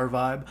noir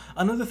vibe.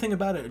 Another thing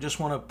about it, I just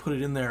want to put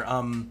it in there.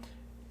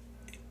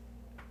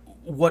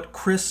 What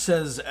Chris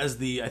says as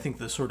the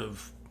sort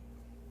of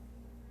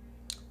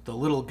the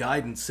little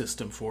guidance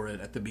system for it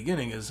at the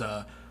beginning is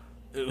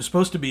it was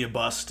supposed to be a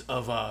bust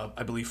of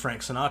I believe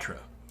Frank Sinatra.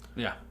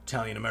 Yeah.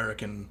 Italian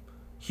American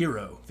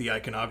hero, the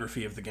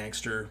iconography of the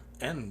gangster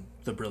and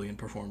the brilliant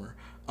performer.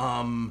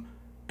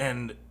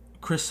 And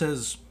Chris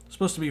says,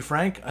 supposed to be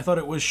Frank? I thought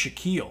it was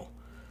Shaquille.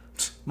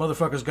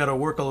 Motherfucker's got to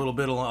work a little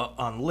bit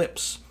on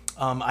lips.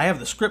 I have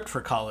the script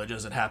for college,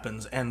 as it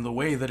happens, and the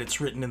way that it's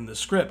written in the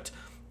script,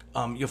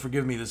 you'll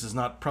forgive me, this is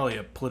not probably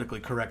a politically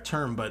correct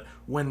term, but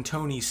when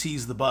Tony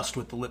sees the bust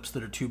with the lips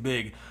that are too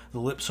big, the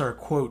lips are,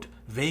 quote,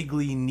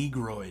 vaguely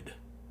negroid,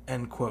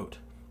 end quote.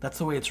 That's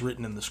the way it's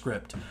written in the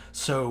script.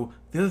 So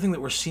the other thing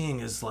that we're seeing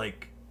is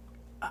like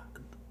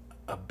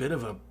a bit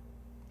of a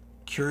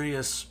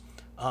curious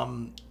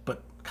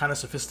but kind of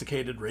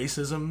sophisticated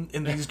racism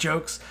in these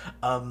jokes.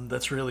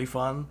 That's really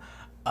fun.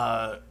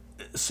 I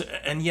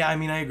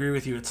agree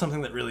with you. It's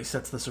something that really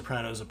sets The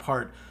Sopranos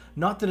apart.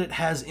 Not that it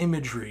has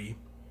imagery,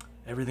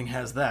 everything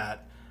has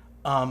that,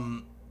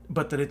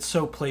 but that it's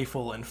so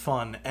playful and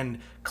fun and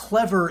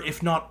clever,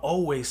 if not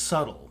always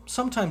subtle.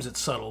 Sometimes it's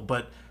subtle,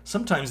 but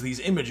sometimes these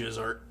images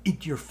are in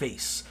your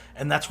face,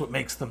 and that's what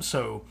makes them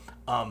so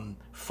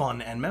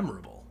fun and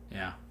memorable.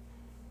 Yeah.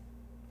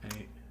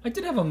 I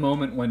did have a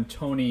moment when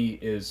Tony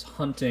is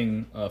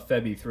hunting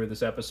Febby through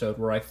this episode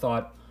where I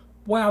thought,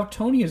 wow,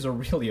 Tony is a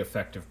really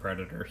effective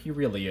predator. He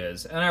really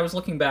is. And I was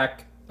looking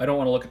back, I don't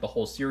want to look at the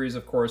whole series,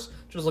 of course,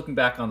 just looking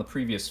back on the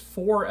previous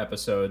 4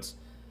 episodes,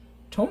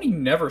 Tony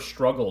never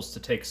struggles to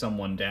take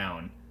someone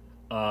down.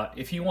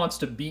 If he wants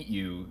to beat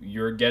you,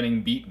 you're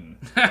getting beaten.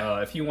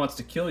 If he wants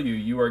to kill you,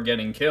 you are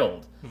getting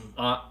killed.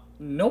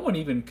 No one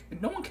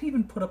can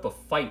even put up a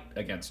fight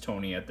against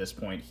Tony at this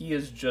point. He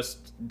is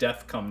just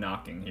death come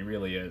knocking. He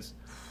really is.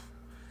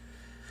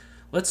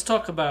 Let's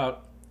talk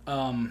about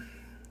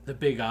the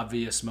big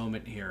obvious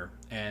moment here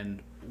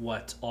and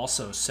what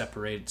also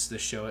separates the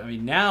show. I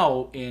mean,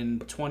 now in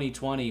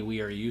 2020, we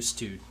are used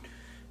to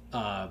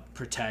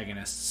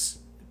protagonists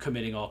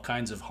committing all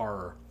kinds of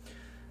horror.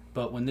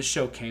 But when this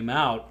show came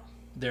out,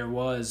 there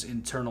was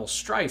internal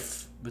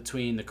strife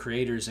between the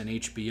creators and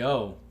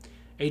HBO.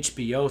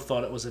 HBO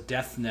thought it was a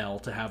death knell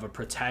to have a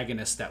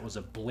protagonist that was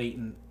a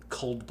blatant,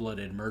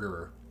 cold-blooded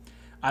murderer.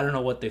 I don't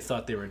know what they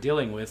thought they were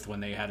dealing with when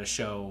they had a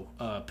show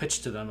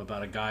pitched to them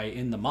about a guy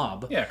in the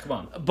mob. Yeah, come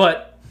on.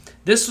 But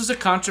this was a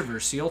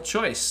controversial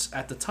choice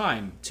at the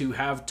time, to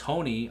have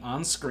Tony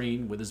on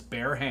screen with his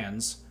bare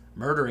hands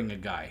murdering a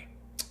guy.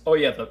 Oh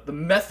yeah, the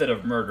method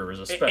of murder is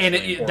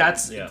especially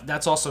important.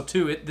 That's also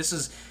too. This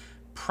is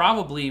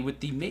probably,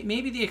 with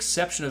maybe the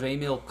exception of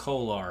Emil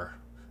Kolar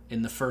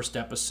in the first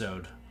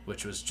episode,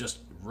 which was just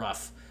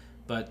rough,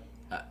 but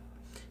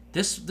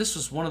this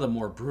was one of the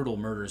more brutal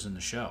murders in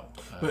the show.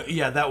 But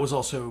yeah,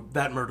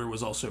 that murder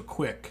was also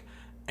quick,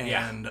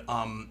 and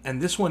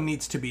this one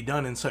needs to be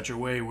done in such a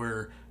way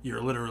where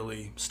you're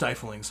literally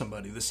stifling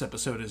somebody. This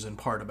episode is in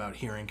part about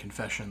hearing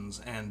confessions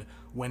and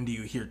when do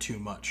you hear too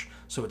much,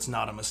 so it's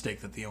not a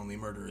mistake that the only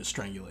murder is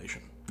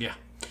strangulation. Yeah.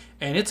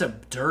 And it's a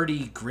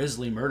dirty,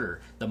 grisly murder.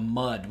 The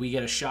mud. We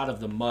get a shot of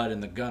the mud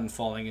and the gun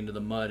falling into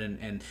the mud,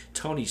 and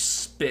Tony's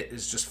spit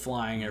is just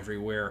flying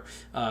everywhere.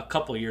 A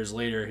couple years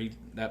later,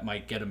 that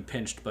might get him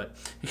pinched, but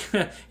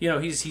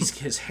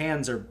his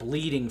hands are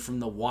bleeding from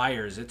the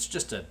wires. It's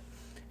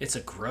It's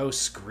a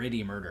gross,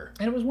 gritty murder.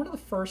 And it was one of the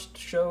first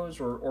shows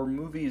or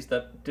movies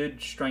that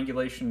did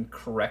strangulation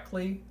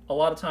correctly. A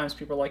lot of times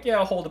people are like,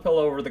 yeah, hold a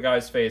pillow over the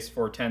guy's face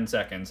for 10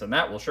 seconds, and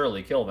that will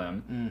surely kill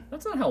them.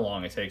 That's not how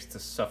long it takes to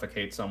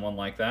suffocate someone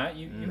like that.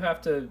 You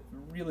have to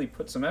really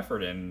put some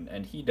effort in,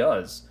 and he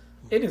does.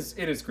 It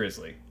is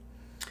grisly.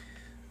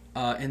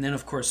 And then,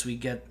 of course, we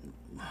get...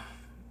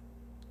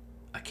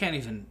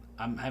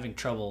 I'm having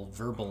trouble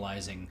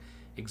verbalizing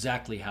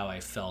exactly how I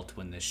felt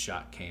when this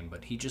shot came,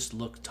 but he just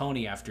looked...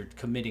 Tony, after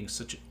committing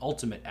such an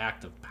ultimate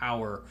act of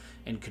power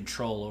and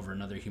control over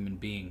another human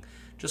being,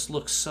 just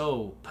looks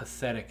so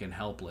pathetic and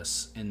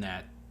helpless in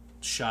that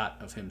shot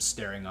of him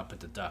staring up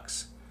at the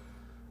ducks.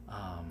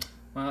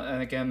 Well,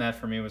 and again, that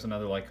for me was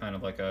another kind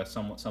of like a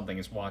something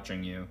is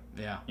watching you.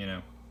 Yeah.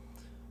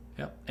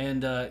 Yep.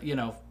 And,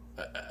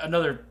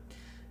 another...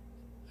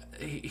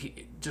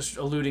 He, just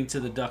alluding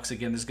to the ducks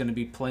again, there's going to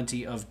be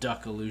plenty of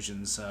duck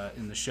allusions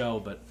in the show,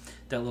 but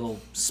that little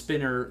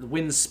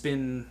wind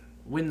spin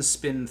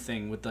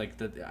thing with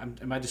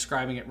am I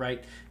describing it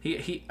right?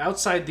 He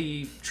outside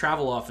the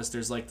travel office,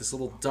 there's this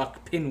little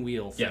duck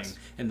pinwheel thing, yes.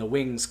 And the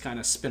wings kind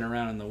of spin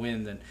around in the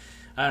wind, and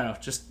I don't know,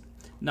 just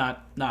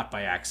not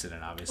by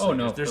accident, obviously. Oh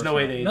no, there's no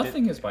way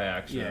nothing is by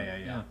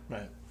accident. Yeah.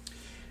 Right.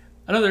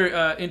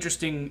 Another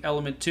interesting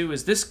element too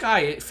is this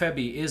guy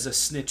Febby is a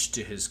snitch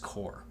to his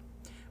core.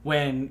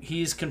 When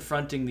he's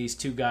confronting these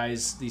two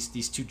guys,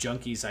 these two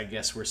junkies, I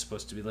guess we're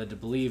supposed to be led to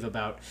believe,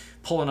 about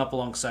pulling up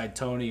alongside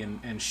Tony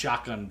and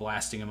shotgun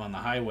blasting him on the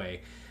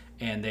highway,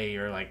 and they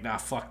are like, nah,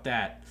 fuck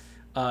that.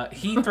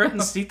 He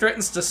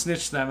threatens to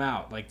snitch them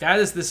out.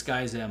 That is this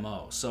guy's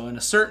MO. So in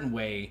a certain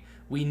way,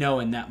 we know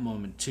in that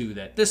moment too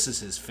that this is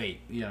his fate.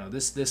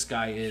 This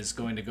guy is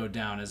going to go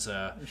down as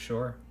a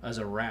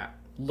rat.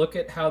 Look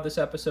at how this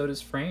episode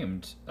is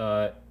framed.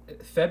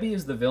 Febby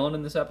is the villain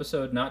in this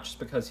episode, not just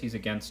because he's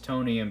against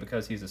Tony and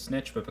because he's a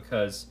snitch, but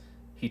because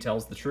he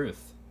tells the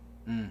truth.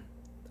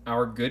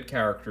 Our good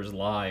characters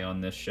lie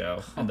on this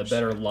show, and the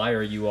better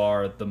liar you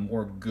are, the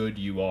more good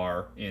you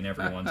are in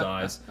everyone's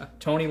eyes.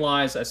 Tony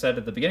lies, I said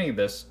at the beginning of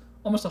this,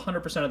 almost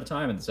 100% of the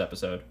time in this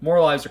episode. More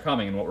lies are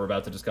coming in what we're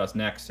about to discuss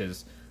next,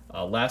 his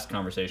last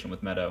conversation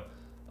with Meadow.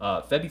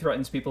 Febby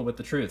threatens people with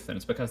the truth, and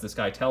it's because this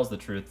guy tells the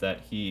truth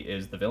that he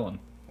is the villain.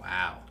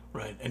 Wow.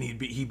 Right, and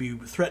he'd be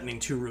threatening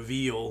to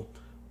reveal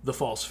the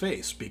false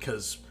face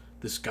because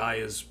this guy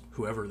is,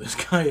 whoever this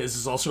guy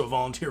is also a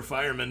volunteer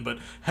fireman, but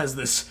has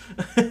this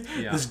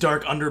this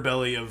dark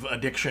underbelly of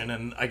addiction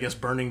and I guess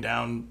burning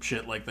down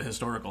shit like the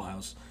historical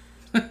house.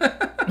 Which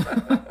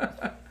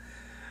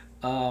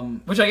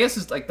I guess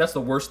is that's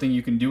the worst thing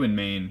you can do in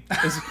Maine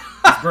is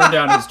burn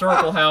down a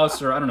historical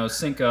house or I don't know,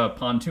 sink a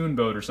pontoon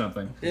boat or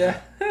something.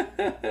 Yeah.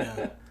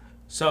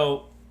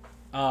 So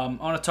I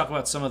want to talk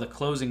about some of the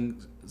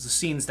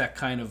scenes that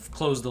kind of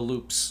close the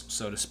loops,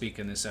 so to speak,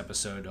 in this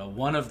episode.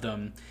 One of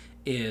them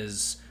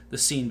is the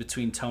scene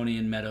between Tony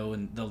and Meadow,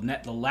 and the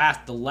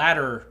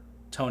latter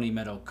Tony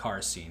Meadow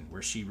car scene,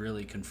 where she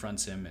really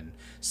confronts him and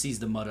sees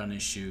the mud on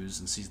his shoes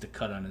and sees the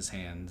cut on his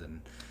hand.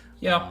 And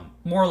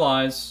more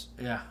lies.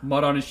 Yeah,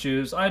 mud on his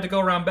shoes. I had to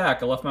go around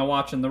back. I left my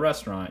watch in the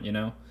restaurant.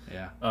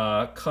 Yeah.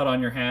 Cut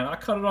on your hand. I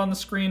cut it on the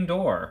screen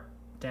door.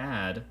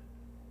 Dad.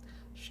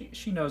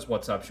 She knows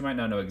what's up. She might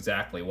not know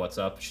exactly what's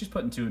up. She's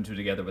putting two and two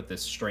together with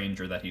this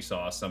stranger that he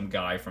saw, some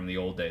guy from the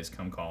old days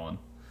come calling.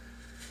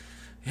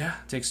 Yeah,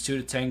 it takes two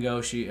to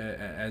tango. She,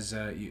 as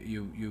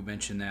you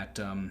mentioned that,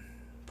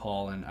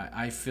 Paul, and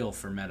I feel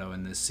for Meadow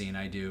in this scene.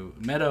 I do.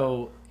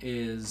 Meadow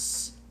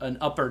is an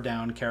up or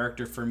down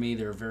character for me.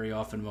 There are very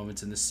often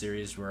moments in this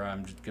series where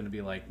I'm just going to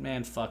be like,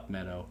 man, fuck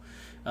Meadow.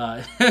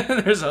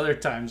 There's other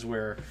times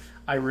where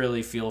I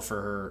really feel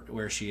for her,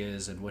 where she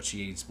is and what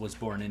she was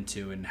born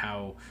into, and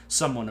how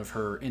someone of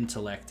her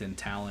intellect and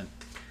talent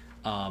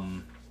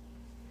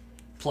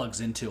plugs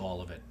into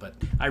all of it. But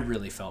I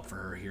really felt for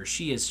her here.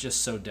 She is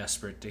just so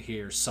desperate to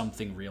hear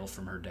something real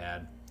from her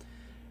dad.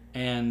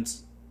 And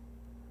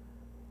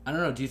I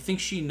don't know, do you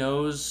think she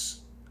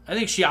knows? I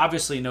think she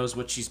obviously knows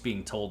what she's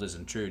being told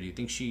isn't true. Do you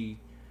think she,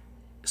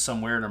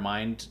 somewhere in her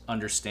mind,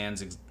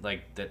 understands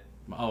that,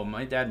 oh,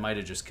 my dad might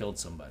have just killed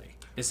somebody?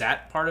 Is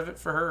that part of it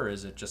for her, or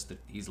is it just that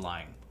he's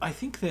lying? I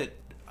think that,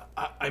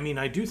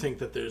 I do think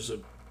that there's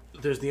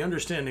the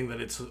understanding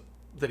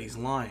that he's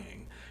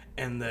lying,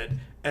 and that,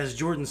 as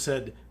Jordan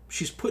said,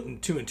 she's putting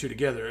two and two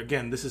together.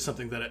 Again, this is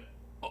something that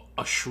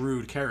a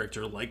shrewd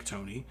character like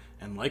Tony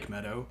and like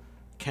Meadow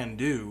can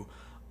do.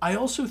 I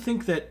also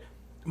think that,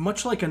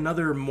 much like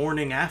another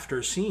morning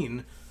after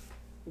scene,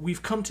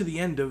 we've come to the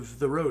end of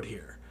the road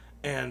here,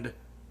 and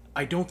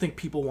I don't think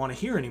people want to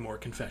hear any more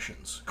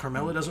confessions.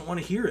 Carmela doesn't want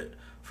to hear it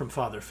from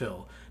Father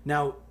Phil.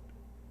 Now,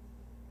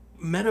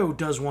 Meadow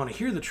does want to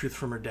hear the truth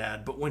from her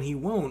dad, but when he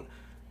won't,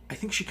 I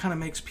think she kind of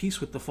makes peace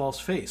with the false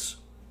face.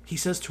 He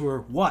says to her,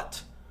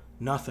 "What?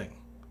 Nothing.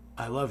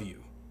 I love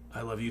you.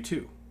 I love you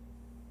too."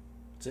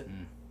 That's it.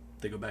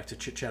 They go back to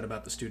chit-chat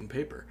about the student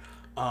paper.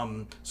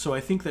 So I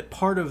think that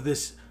part of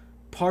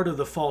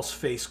the false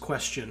face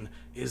question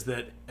is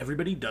that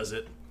everybody does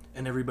it,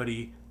 and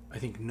everybody, I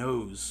think,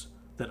 knows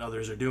that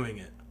others are doing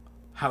it.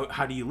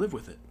 how do you live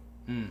with it?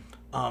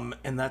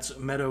 And that's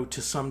Meadow,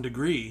 to some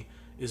degree,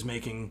 is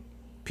making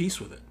peace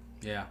with it.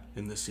 Yeah.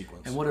 In this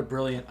sequence. And what a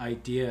brilliant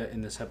idea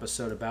in this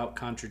episode about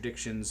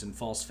contradictions and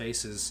false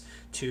faces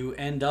to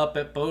end up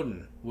at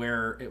Bowdoin,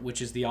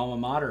 which is the alma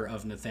mater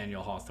of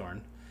Nathaniel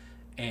Hawthorne.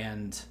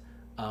 And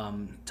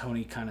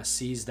Tony kind of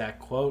sees that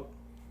quote,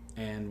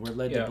 and we're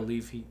led to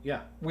believe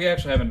We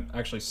actually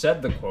haven't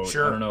said the quote.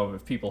 Sure. I don't know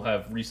if people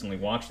have recently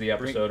watched the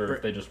episode or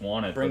if they just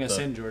want it. Bring us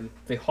in, Jordan.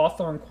 The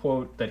Hawthorne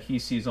quote that he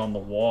sees on the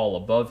wall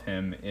above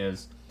him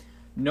is,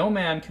 "No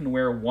man can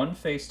wear one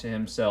face to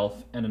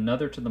himself and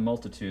another to the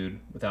multitude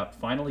without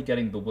finally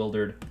getting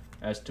bewildered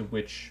as to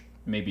which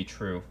may be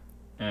true."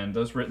 And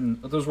those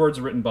words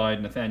are written by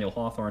Nathaniel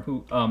Hawthorne,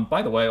 who,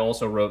 by the way,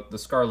 also wrote The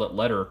Scarlet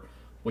Letter,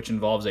 which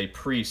involves a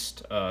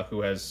priest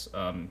who has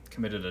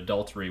committed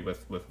adultery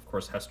with, of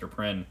course, Hester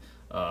Prynne,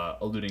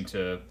 alluding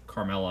to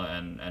Carmela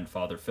and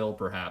Father Phil,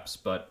 perhaps.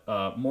 But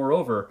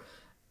moreover,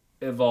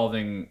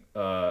 evolving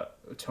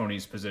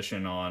Tony's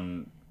position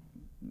on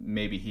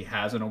maybe he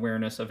has an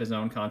awareness of his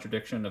own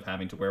contradiction of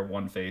having to wear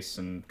one face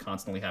and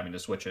constantly having to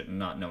switch it and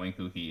not knowing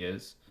who he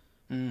is.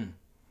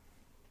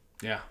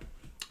 Yeah.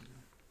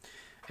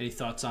 Any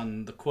thoughts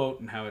on the quote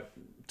and how it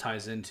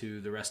ties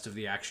into the rest of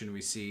the action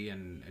we see?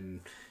 And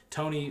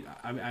Tony,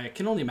 I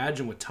can only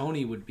imagine what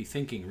Tony would be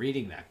thinking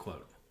reading that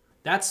quote.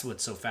 That's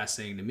what's so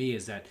fascinating to me,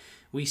 is that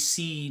we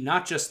see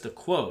not just the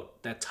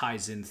quote that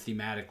ties in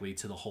thematically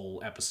to the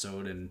whole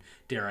episode and,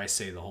 dare I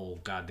say, the whole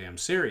goddamn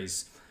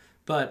series,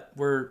 but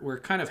we're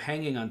kind of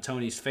hanging on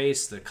Tony's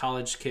face. The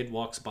college kid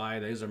walks by.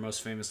 There's our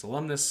most famous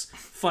alumnus.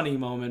 Funny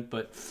moment,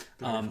 but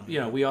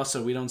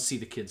we don't see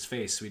the kid's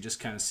face. We just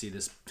kind of see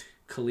this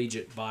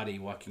collegiate body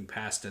walking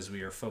past as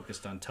we are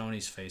focused on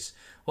Tony's face.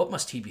 What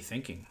must he be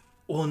thinking?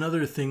 Well,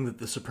 another thing that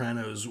The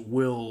Sopranos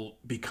will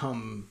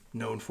become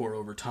known for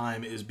over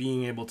time is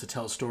being able to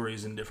tell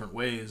stories in different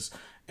ways.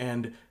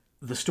 And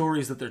the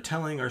stories that they're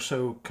telling are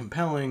so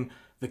compelling,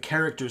 the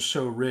characters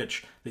so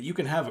rich, that you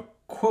can have a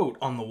quote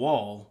on the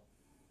wall,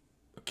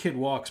 a kid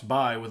walks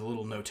by with a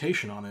little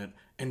notation on it,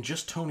 and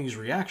just Tony's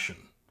reaction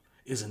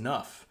is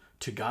enough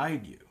to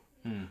guide you.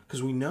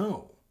 Because we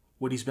know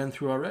what he's been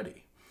through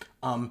already.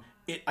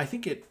 I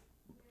think,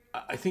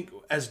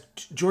 as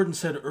Jordan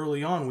said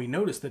early on, we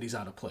noticed that he's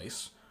out of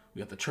place. We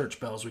got the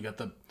church bells. We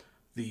got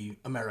the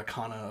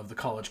Americana of the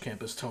college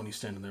campus. Tony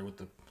standing there with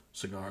the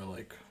cigar,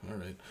 like, all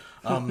right.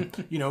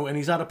 And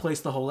he's out of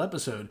place the whole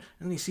episode.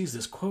 And then he sees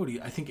this quote.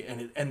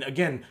 And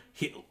again,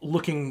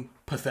 looking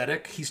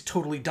pathetic. He's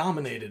totally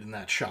dominated in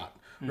that shot.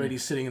 Right?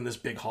 He's sitting in this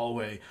big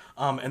hallway.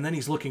 And then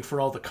he's looking for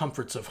all the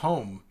comforts of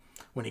home.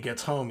 When he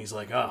gets home, he's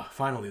like,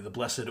 finally, the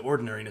blessed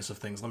ordinariness of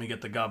things. Let me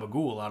get the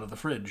gabagool out of the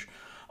fridge.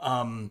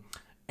 And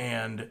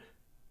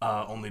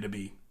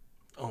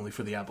only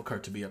for the apple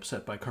cart to be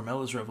upset by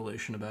Carmela's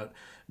revelation about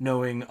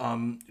knowing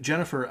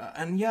Jennifer.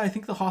 And yeah, I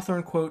think the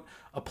Hawthorne quote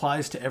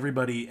applies to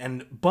everybody.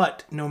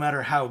 But no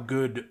matter how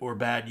good or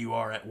bad you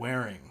are at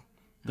wearing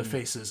the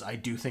faces, I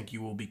do think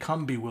you will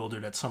become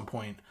bewildered at some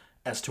point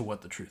as to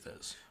what the truth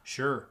is.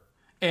 Sure.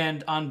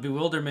 And on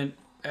bewilderment,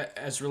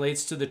 as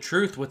relates to the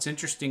truth, what's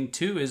interesting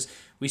too is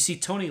we see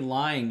Tony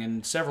lying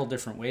in several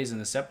different ways in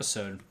this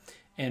episode.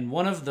 And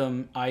one of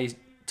them, I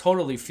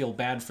totally feel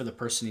bad for the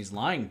person he's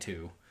lying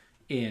to,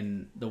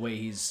 in the way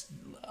he's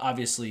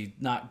obviously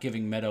not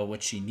giving Meadow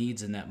what she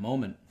needs in that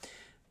moment.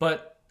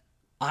 But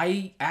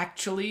I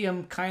actually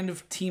am kind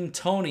of Team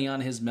Tony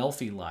on his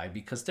Melfi lie,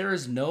 because there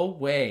is no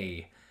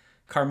way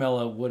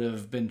Carmela would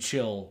have been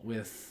chill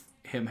with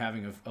him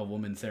having a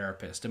woman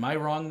therapist. Am I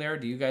wrong there?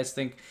 Do you guys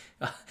think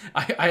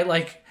I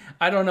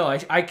don't know.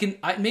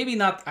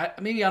 Maybe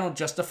I don't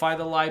justify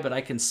the lie, but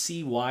I can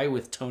see why,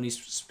 with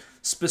Tony's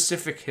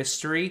specific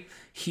history,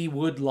 he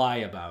would lie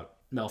about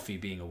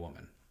Melfi being a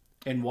woman.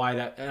 And why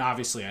that, and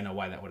obviously I know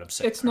why that would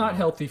upset. It's not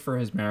healthy for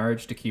his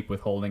marriage to keep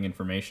withholding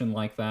information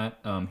like that.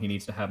 He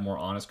needs to have more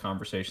honest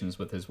conversations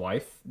with his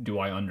wife. Do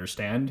I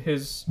understand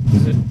his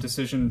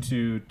decision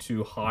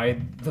to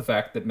hide the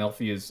fact that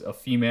Melfi is a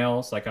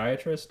female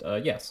psychiatrist?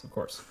 Yes, of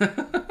course.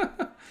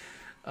 But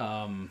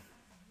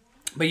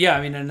yeah,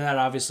 I mean, and that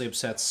obviously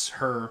upsets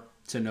her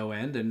to no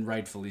end, and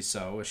rightfully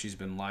so, as she's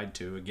been lied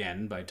to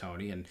again by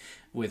Tony, and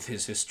with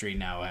his history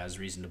now has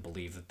reason to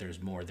believe that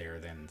there's more there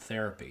than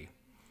therapy,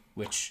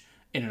 which,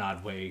 in an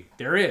odd way,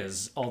 there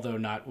is, although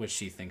not what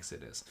she thinks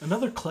it is.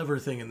 Another clever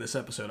thing in this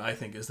episode, I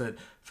think, is that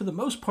for the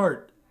most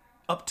part,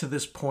 up to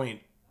this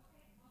point,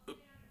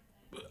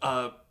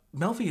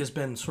 Melfi has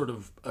been sort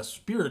of a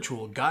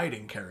spiritual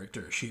guiding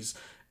character. She's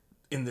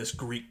in this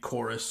Greek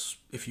chorus,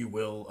 if you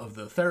will, of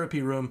the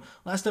therapy room.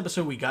 Last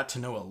episode, we got to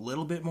know a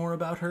little bit more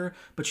about her,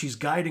 but she's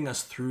guiding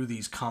us through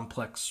these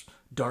complex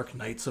dark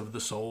nights of the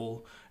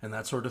soul and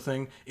that sort of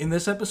thing. In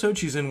this episode,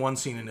 she's in one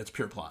scene and it's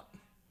pure plot.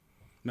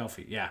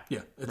 Melfi, yeah.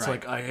 Yeah, it's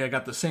right. like, I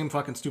got the same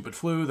fucking stupid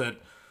flu that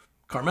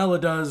Carmela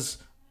does.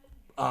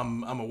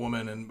 I'm a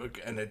woman, and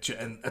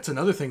that's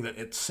another thing that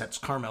it sets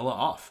Carmela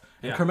off.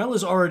 And yeah.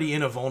 Carmela's already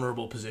in a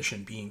vulnerable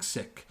position, being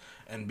sick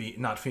and be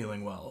not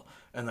feeling well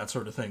and that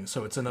sort of thing.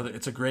 So it's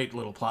a great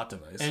little plot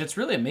device. And it's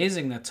really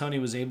amazing that Tony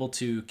was able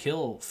to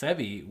kill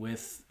Febby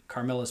with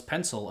Carmella's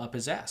pencil up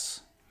his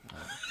ass.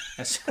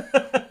 It's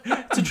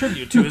a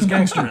tribute to his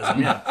gangsterism,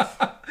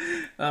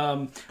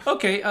 yeah.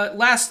 Okay,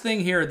 last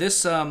thing here.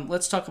 This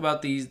let's talk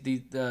about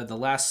the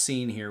last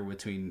scene here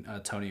between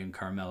Tony and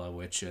Carmella,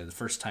 which the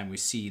first time we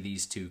see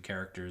these two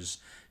characters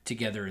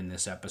together in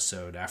this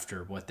episode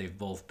after what they've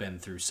both been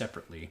through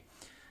separately.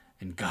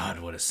 And God,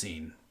 what a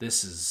scene!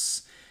 This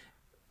is,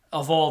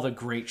 of all the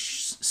great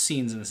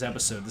scenes in this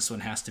episode, this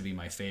one has to be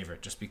my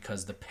favorite, just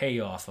because the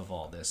payoff of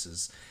all this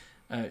is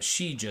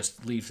she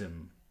just leaves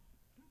him.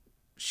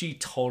 She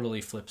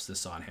totally flips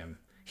this on him.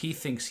 He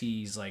thinks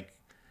he's like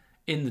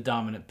in the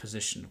dominant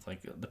position.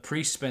 Like, the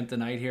priest spent the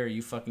night here. Are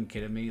you fucking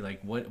kidding me?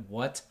 Like,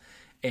 what?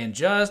 And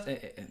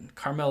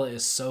Carmella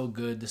is so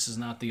good. This is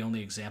not the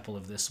only example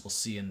of this we'll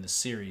see in this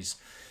series.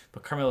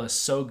 But Carmella is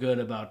so good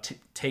about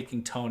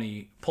taking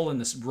Tony, pulling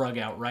this rug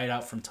right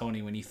out from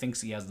Tony when he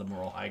thinks he has the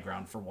moral high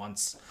ground for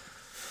once.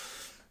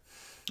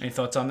 Any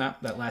thoughts on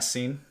that last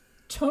scene?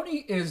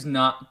 Tony is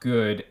not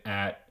good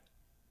at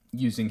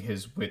using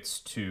his wits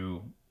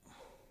to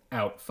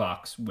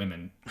outfox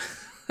women,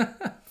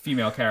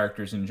 female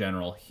characters in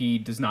general. He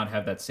does not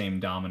have that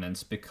same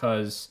dominance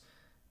because,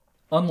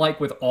 unlike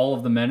with all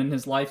of the men in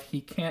his life,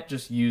 he can't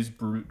just use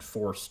brute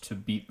force to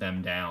beat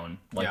them down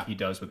like he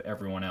does with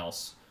everyone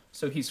else.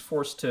 So he's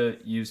forced to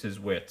use his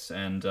wits,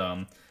 and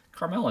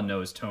Carmella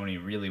knows Tony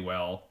really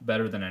well,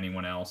 better than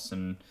anyone else,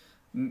 and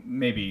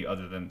maybe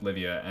other than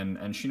Livia,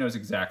 and she knows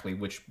exactly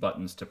which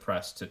buttons to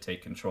press to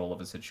take control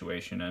of a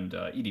situation, and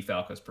Edie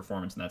Falco's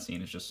performance in that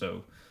scene is just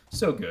so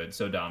good,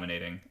 so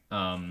dominating.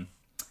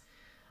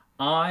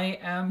 I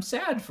am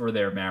sad for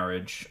their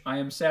marriage. I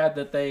am sad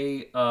that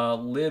they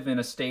live in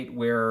a state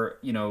where,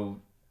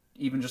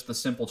 even just the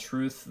simple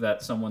truth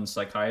that someone's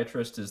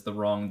psychiatrist is the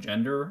wrong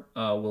gender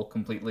will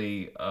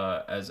completely,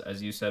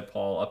 as you said,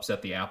 Paul,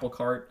 upset the apple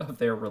cart of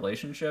their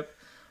relationship.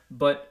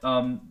 But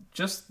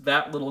just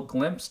that little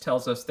glimpse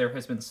tells us there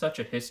has been such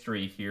a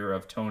history here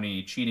of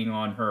Tony cheating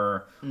on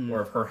her,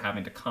 or of her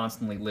having to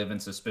constantly live in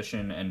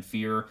suspicion and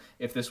fear.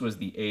 If this was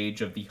the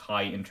age of the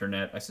high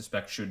internet, I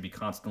suspect she would be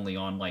constantly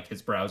on like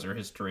his browser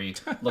history,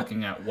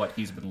 looking at what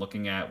he's been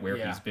looking at, where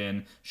he's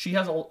been. She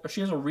has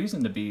a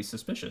reason to be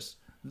suspicious.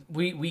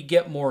 We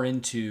get more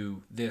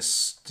into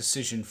this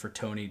decision for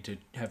Tony to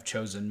have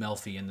chosen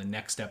Melfi in the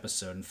next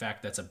episode. In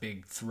fact, that's a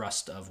big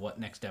thrust of what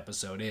next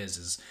episode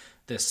is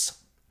this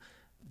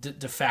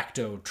de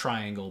facto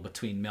triangle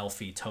between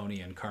Melfi,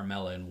 Tony, and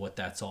Carmella, and what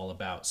that's all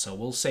about. So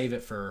we'll save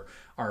it for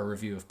our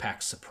review of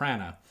Pax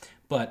Soprana.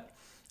 But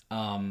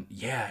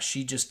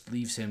she just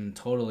leaves him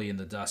totally in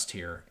the dust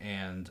here.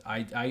 And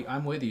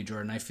I'm with you,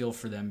 Jordan. I feel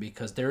for them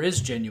because there is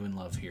genuine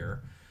love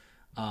here.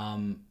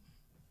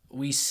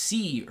 We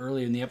see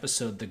earlier in the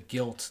episode the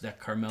guilt that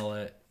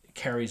Carmella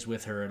carries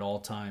with her at all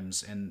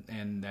times,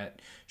 and that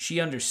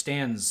she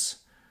understands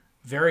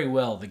very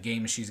well the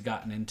game she's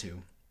gotten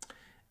into.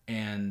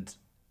 And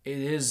it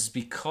is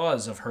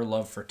because of her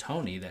love for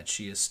Tony that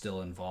she is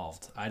still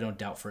involved. I don't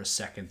doubt for a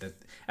second that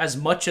as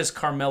much as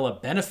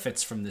Carmella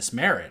benefits from this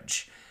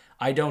marriage,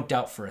 I don't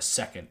doubt for a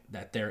second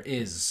that there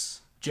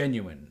is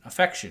genuine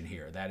affection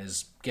here that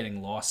is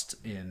getting lost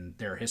in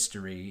their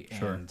history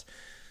and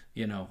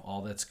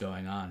all that's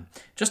going on.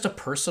 Just a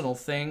personal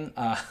thing.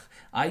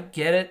 I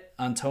get it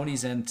on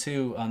Tony's end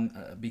too,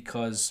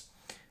 because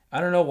I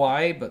don't know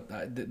why, but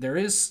there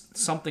is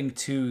something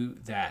to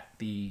that.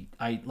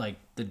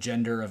 The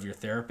gender of your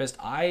therapist.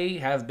 I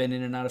have been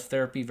in and out of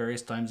therapy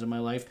various times in my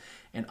life,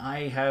 and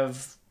I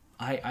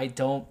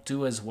don't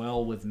do as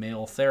well with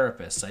male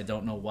therapists. I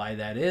don't know why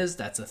that is.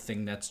 That's a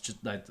thing that's just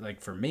like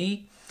for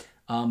me.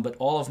 But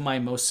all of my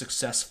most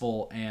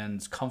successful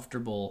and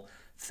comfortable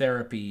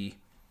therapy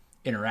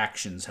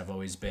interactions have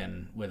always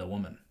been with a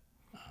woman.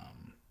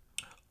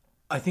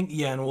 I think,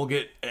 and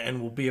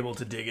we'll be able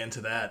to dig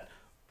into that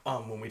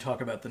when we talk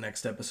about the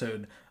next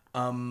episode.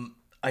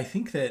 I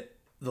think that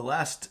the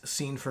last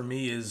scene for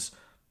me is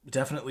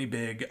definitely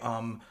big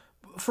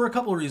for a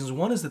couple of reasons.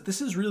 One is that this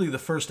is really the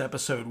first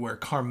episode where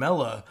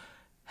Carmella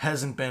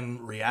hasn't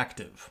been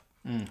reactive.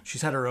 She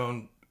has her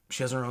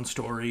own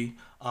story.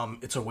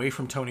 It's away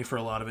from Tony for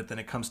a lot of it, then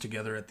it comes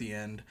together at the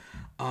end.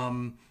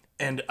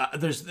 And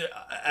there's,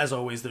 as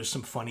always, there's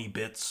some funny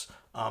bits.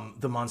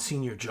 The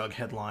Monsignor Jug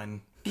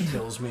headline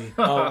kills me.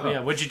 Oh, yeah.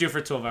 What'd you do for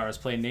 12 hours?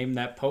 Play Name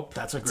That Pope?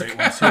 That's a great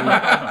one, too.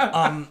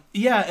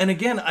 And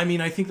again,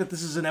 I think that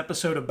this is an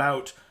episode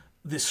about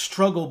this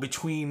struggle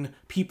between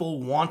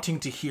people wanting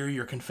to hear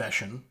your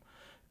confession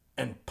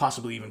and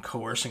possibly even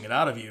coercing it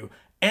out of you,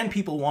 and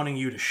people wanting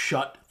you to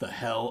shut the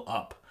hell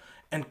up.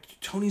 And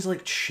Tony's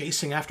like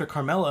chasing after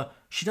Carmella.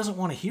 She doesn't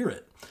want to hear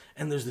it.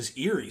 And there's this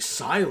eerie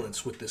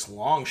silence with this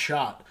long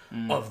shot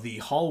of the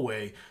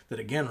hallway that,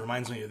 again,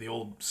 reminds me of the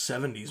old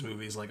 70s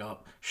movies, like a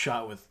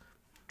shot with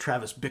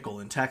Travis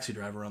Bickle in Taxi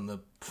Driver on the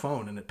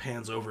phone, and it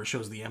pans over,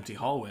 shows the empty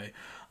hallway.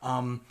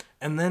 And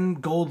then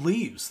Gold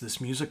Leaves, this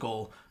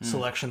musical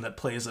selection that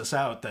plays us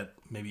out that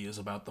maybe is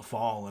about the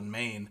fall in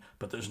Maine,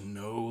 but there's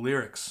no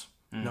lyrics.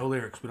 No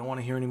lyrics. We don't want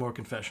to hear any more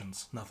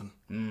confessions. Nothing.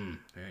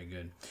 Very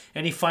good.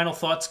 Any final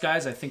thoughts,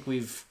 guys? I think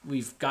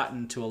we've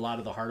gotten to a lot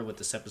of the heart of what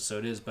this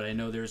episode is, but I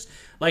know there's,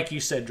 like you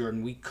said,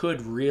 Jordan, we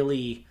could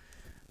really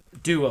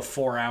do a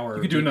 4-hour.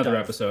 We could do another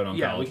episode on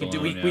yeah, College we could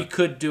Alone, do. We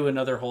could do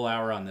another whole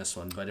hour on this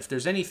one. But if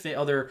there's any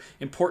other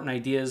important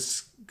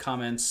ideas,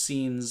 comments,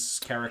 scenes,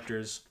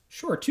 characters.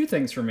 Sure, 2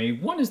 things for me.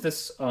 One is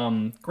this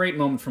great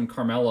moment from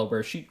Carmela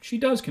where she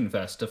does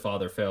confess to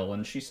Father Phil,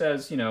 and she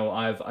says,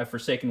 I've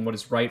forsaken what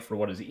is right for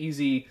what is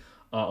easy,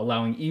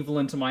 allowing evil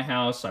into my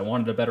house. I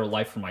wanted a better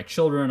life for my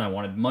children. I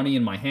wanted money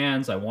in my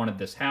hands. I wanted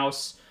this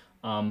house.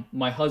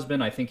 My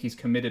husband, I think he's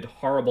committed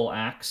horrible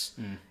acts.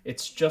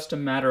 It's just a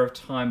matter of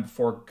time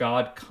before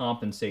God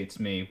compensates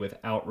me with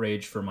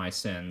outrage for my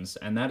sins.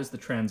 And that is the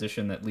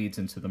transition that leads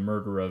into the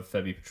murder of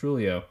Phoebe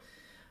Petrulio.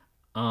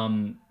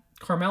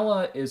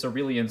 Carmela is a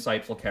really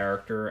insightful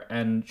character,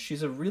 and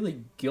she's a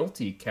really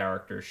guilty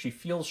character. She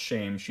feels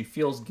shame. She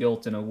feels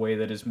guilt in a way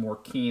that is more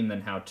keen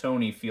than how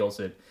Tony feels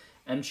it.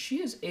 And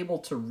she is able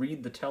to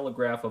read the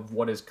telegraph of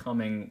what is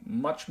coming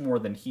much more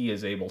than he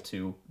is able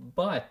to.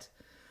 But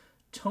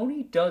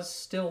Tony does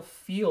still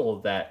feel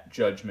that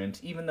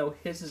judgment, even though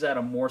his is at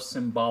a more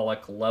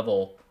symbolic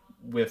level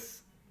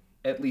with,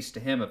 at least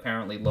to him,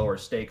 apparently lower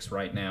stakes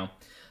right now.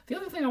 The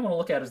other thing I want to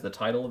look at is the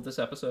title of this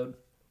episode.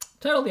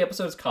 The title of the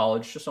episode is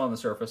College. Just on the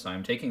surface,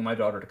 I'm taking my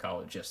daughter to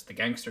college. Yes, the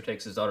gangster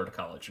takes his daughter to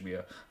college. It would be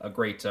a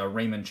great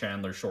Raymond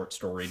Chandler short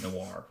story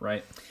noir,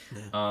 right?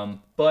 Yeah.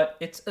 But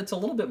it's a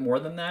little bit more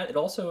than that. It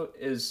also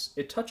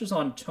it touches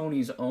on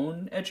Tony's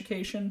own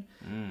education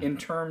in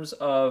terms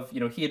of,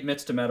 he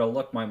admits to Meadow,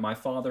 look, my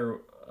father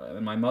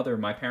and my mother,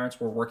 my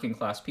parents were working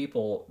class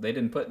people. They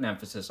didn't put an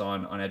emphasis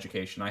on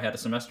education. I had a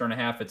semester and a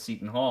half at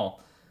Seton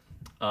Hall.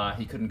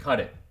 He couldn't cut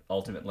it,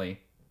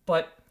 ultimately.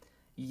 But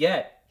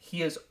yet,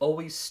 he is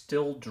always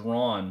still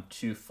drawn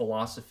to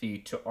philosophy,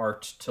 to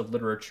art, to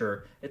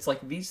literature. It's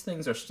like these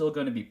things are still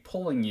going to be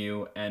pulling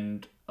you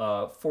and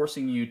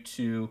forcing you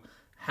to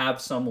have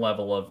some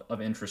level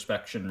of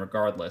introspection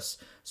regardless.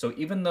 So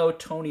even though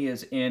Tony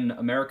is in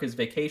America's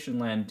Vacation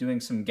Land doing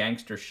some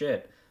gangster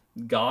shit,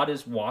 God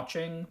is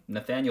watching,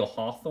 Nathaniel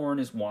Hawthorne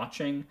is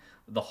watching,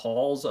 the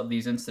halls of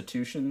these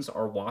institutions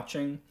are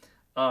watching.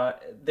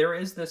 There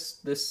is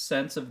this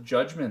sense of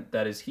judgment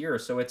that is here.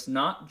 So it's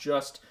not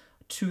just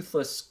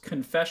toothless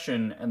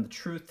confession and the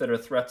truth that are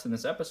threats in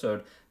this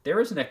episode.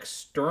 There is an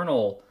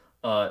external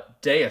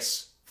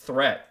deus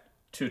threat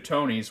to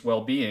Tony's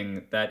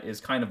well-being that is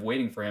kind of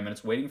waiting for him, and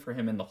it's waiting for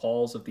him in the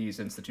halls of these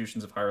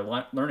institutions of higher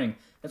learning.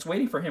 It's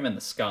waiting for him in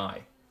the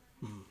sky.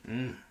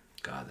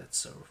 God, that's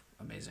so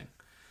amazing.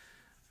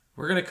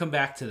 We're going to come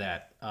back to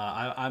that.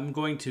 I'm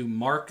going to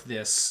mark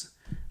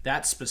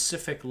that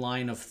specific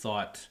line of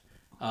thought.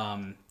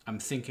 I'm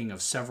thinking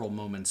of several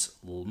moments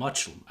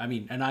much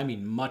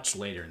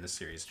later in the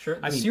series. Sure.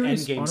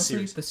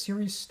 The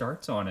series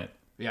starts on it.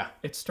 Yeah.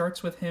 It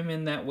starts with him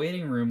in that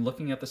waiting room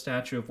looking at the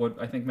statue of what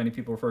I think many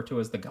people refer to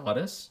as the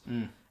goddess,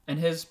 and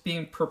his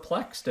being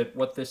perplexed at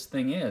what this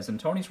thing is. And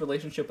Tony's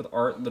relationship with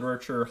art,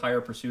 literature,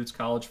 higher pursuits,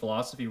 college,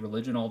 philosophy,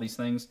 religion, all these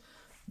things,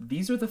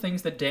 these are the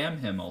things that damn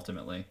him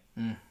ultimately.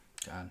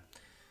 God.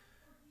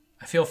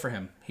 I feel for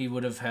him. He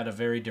would have had a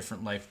very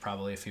different life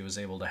probably if he was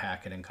able to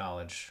hack it in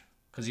college.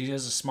 Because he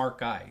is a smart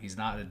guy. He's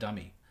not a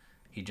dummy.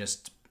 He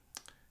just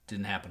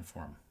didn't happen for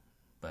him.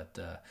 But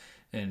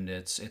and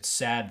it's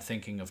sad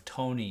thinking of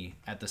Tony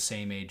at the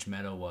same age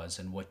Meadow was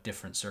and what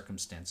different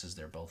circumstances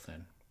they're both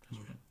in.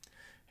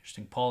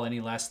 Interesting. Paul,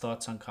 any last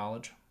thoughts on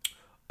college?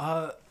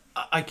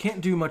 I can't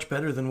do much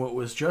better than what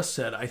was just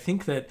said. I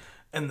think that,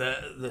 and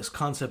this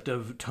concept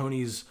of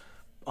Tony's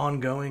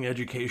ongoing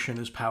education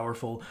is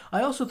powerful.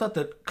 I also thought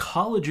that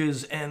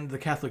colleges and the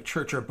Catholic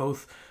Church are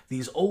both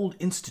these old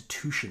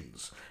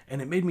institutions.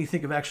 And it made me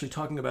think of actually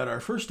talking about our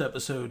first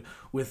episode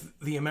with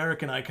the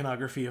American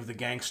iconography of the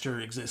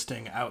gangster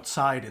existing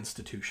outside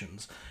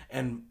institutions.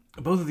 And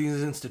both of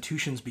these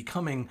institutions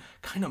becoming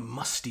kind of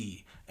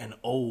musty and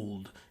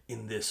old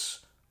in this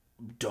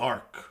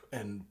dark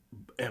and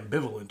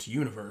ambivalent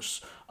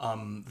universe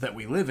that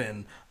we live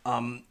in.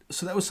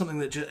 So that was something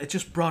that it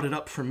just brought it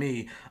up for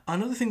me.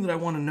 Another thing that I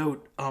want to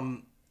note,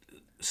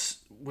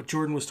 what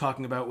Jordan was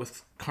talking about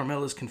with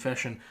Carmela's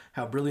confession,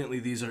 how brilliantly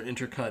these are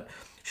intercut.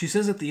 She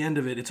says at the end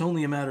of it, it's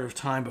only a matter of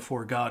time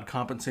before God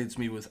compensates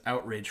me with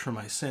outrage for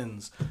my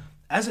sins.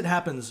 As it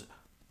happens,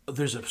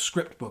 there's a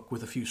script book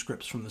with a few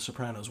scripts from The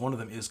Sopranos. One of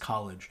them is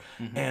College.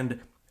 And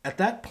at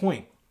that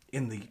point,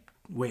 in the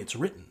way it's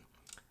written,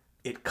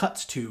 it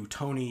cuts to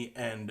Tony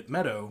and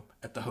Meadow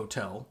at the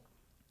hotel,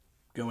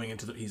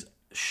 he's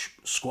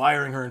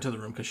squiring her into the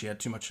room because she had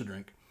too much to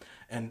drink.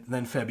 And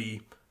then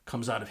Phoebe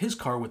comes out of his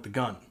car with the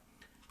gun.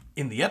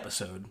 In the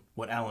episode,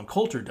 what Alan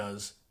Coulter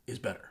does is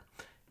better.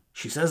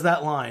 She says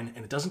that line,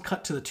 and it doesn't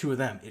cut to the two of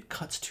them. It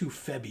cuts to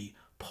Phoebe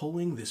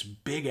pulling this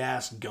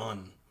big-ass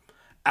gun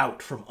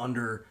out from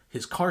under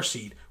his car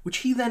seat, which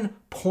he then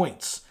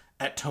points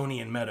at Tony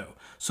and Meadow.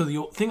 So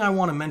the thing I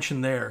want to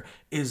mention there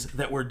is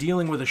that we're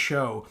dealing with a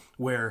show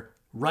where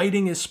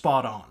writing is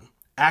spot on,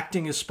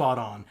 acting is spot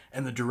on,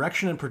 and the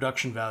direction and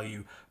production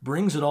value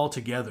brings it all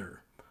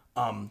together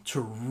to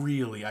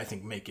really, I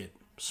think, make it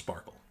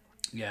sparkle.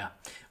 Yeah.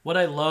 What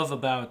I love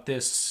about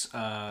this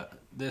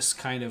this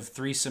kind of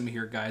threesome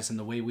here, guys, and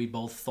the way we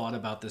both thought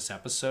about this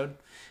episode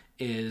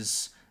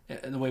is,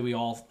 and the way we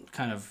all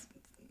kind of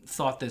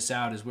thought this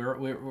out is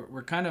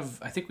we're kind of,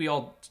 I think we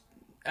all,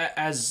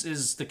 as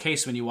is the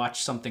case when you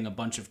watch something a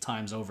bunch of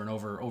times over and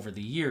over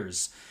the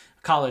years.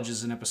 College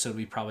is an episode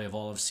we probably have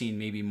all have seen,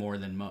 maybe more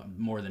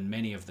than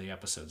many of the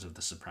episodes of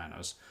The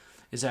Sopranos,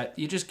 is that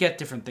you just get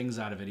different things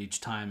out of it each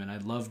time. And I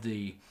love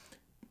the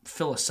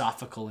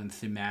philosophical and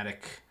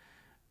thematic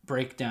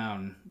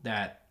breakdown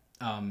that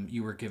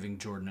you were giving,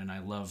 Jordan, and I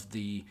love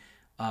the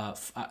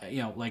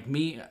like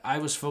me, I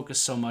was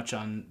focused so much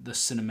on the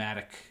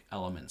cinematic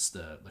elements,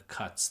 the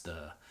cuts,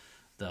 the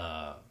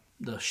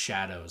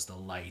shadows, the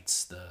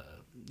lights,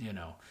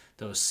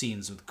 those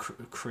scenes with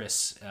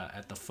Chris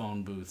at the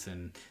phone booth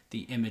and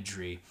the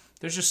imagery.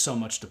 There's just so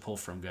much to pull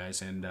from,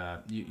 guys, and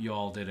you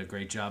all did a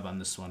great job on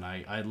this one.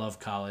 I love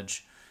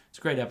College. It's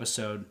a great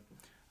episode.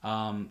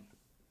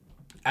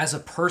 As a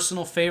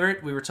personal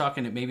favorite, we were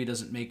talking, it maybe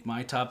doesn't make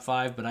my top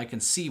 5, but I can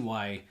see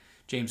why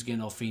James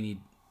Gandolfini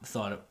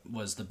thought it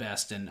was the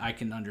best, and I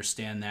can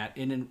understand that.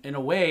 In a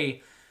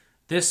way,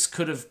 this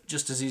could have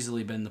just as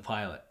easily been the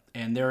pilot,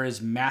 and there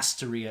is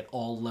mastery at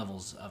all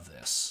levels of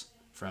this,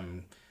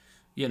 from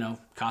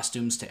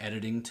costumes to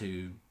editing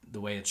to the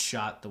way it's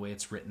shot, the way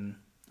it's written.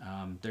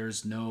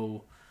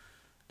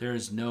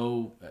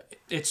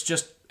 It's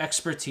just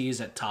expertise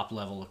at top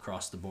level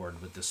across the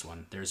board with this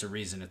one. There's a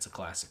reason it's a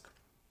classic.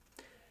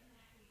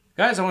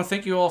 Guys, I want to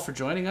thank you all for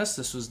joining us.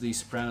 This was the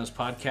Sopranos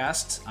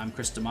podcast. I'm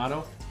Chris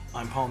D'Amato.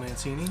 I'm Paul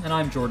Mancini. And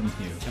I'm Jordan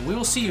Hughes. And we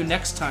will see you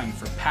next time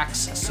for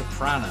Pax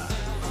Soprana.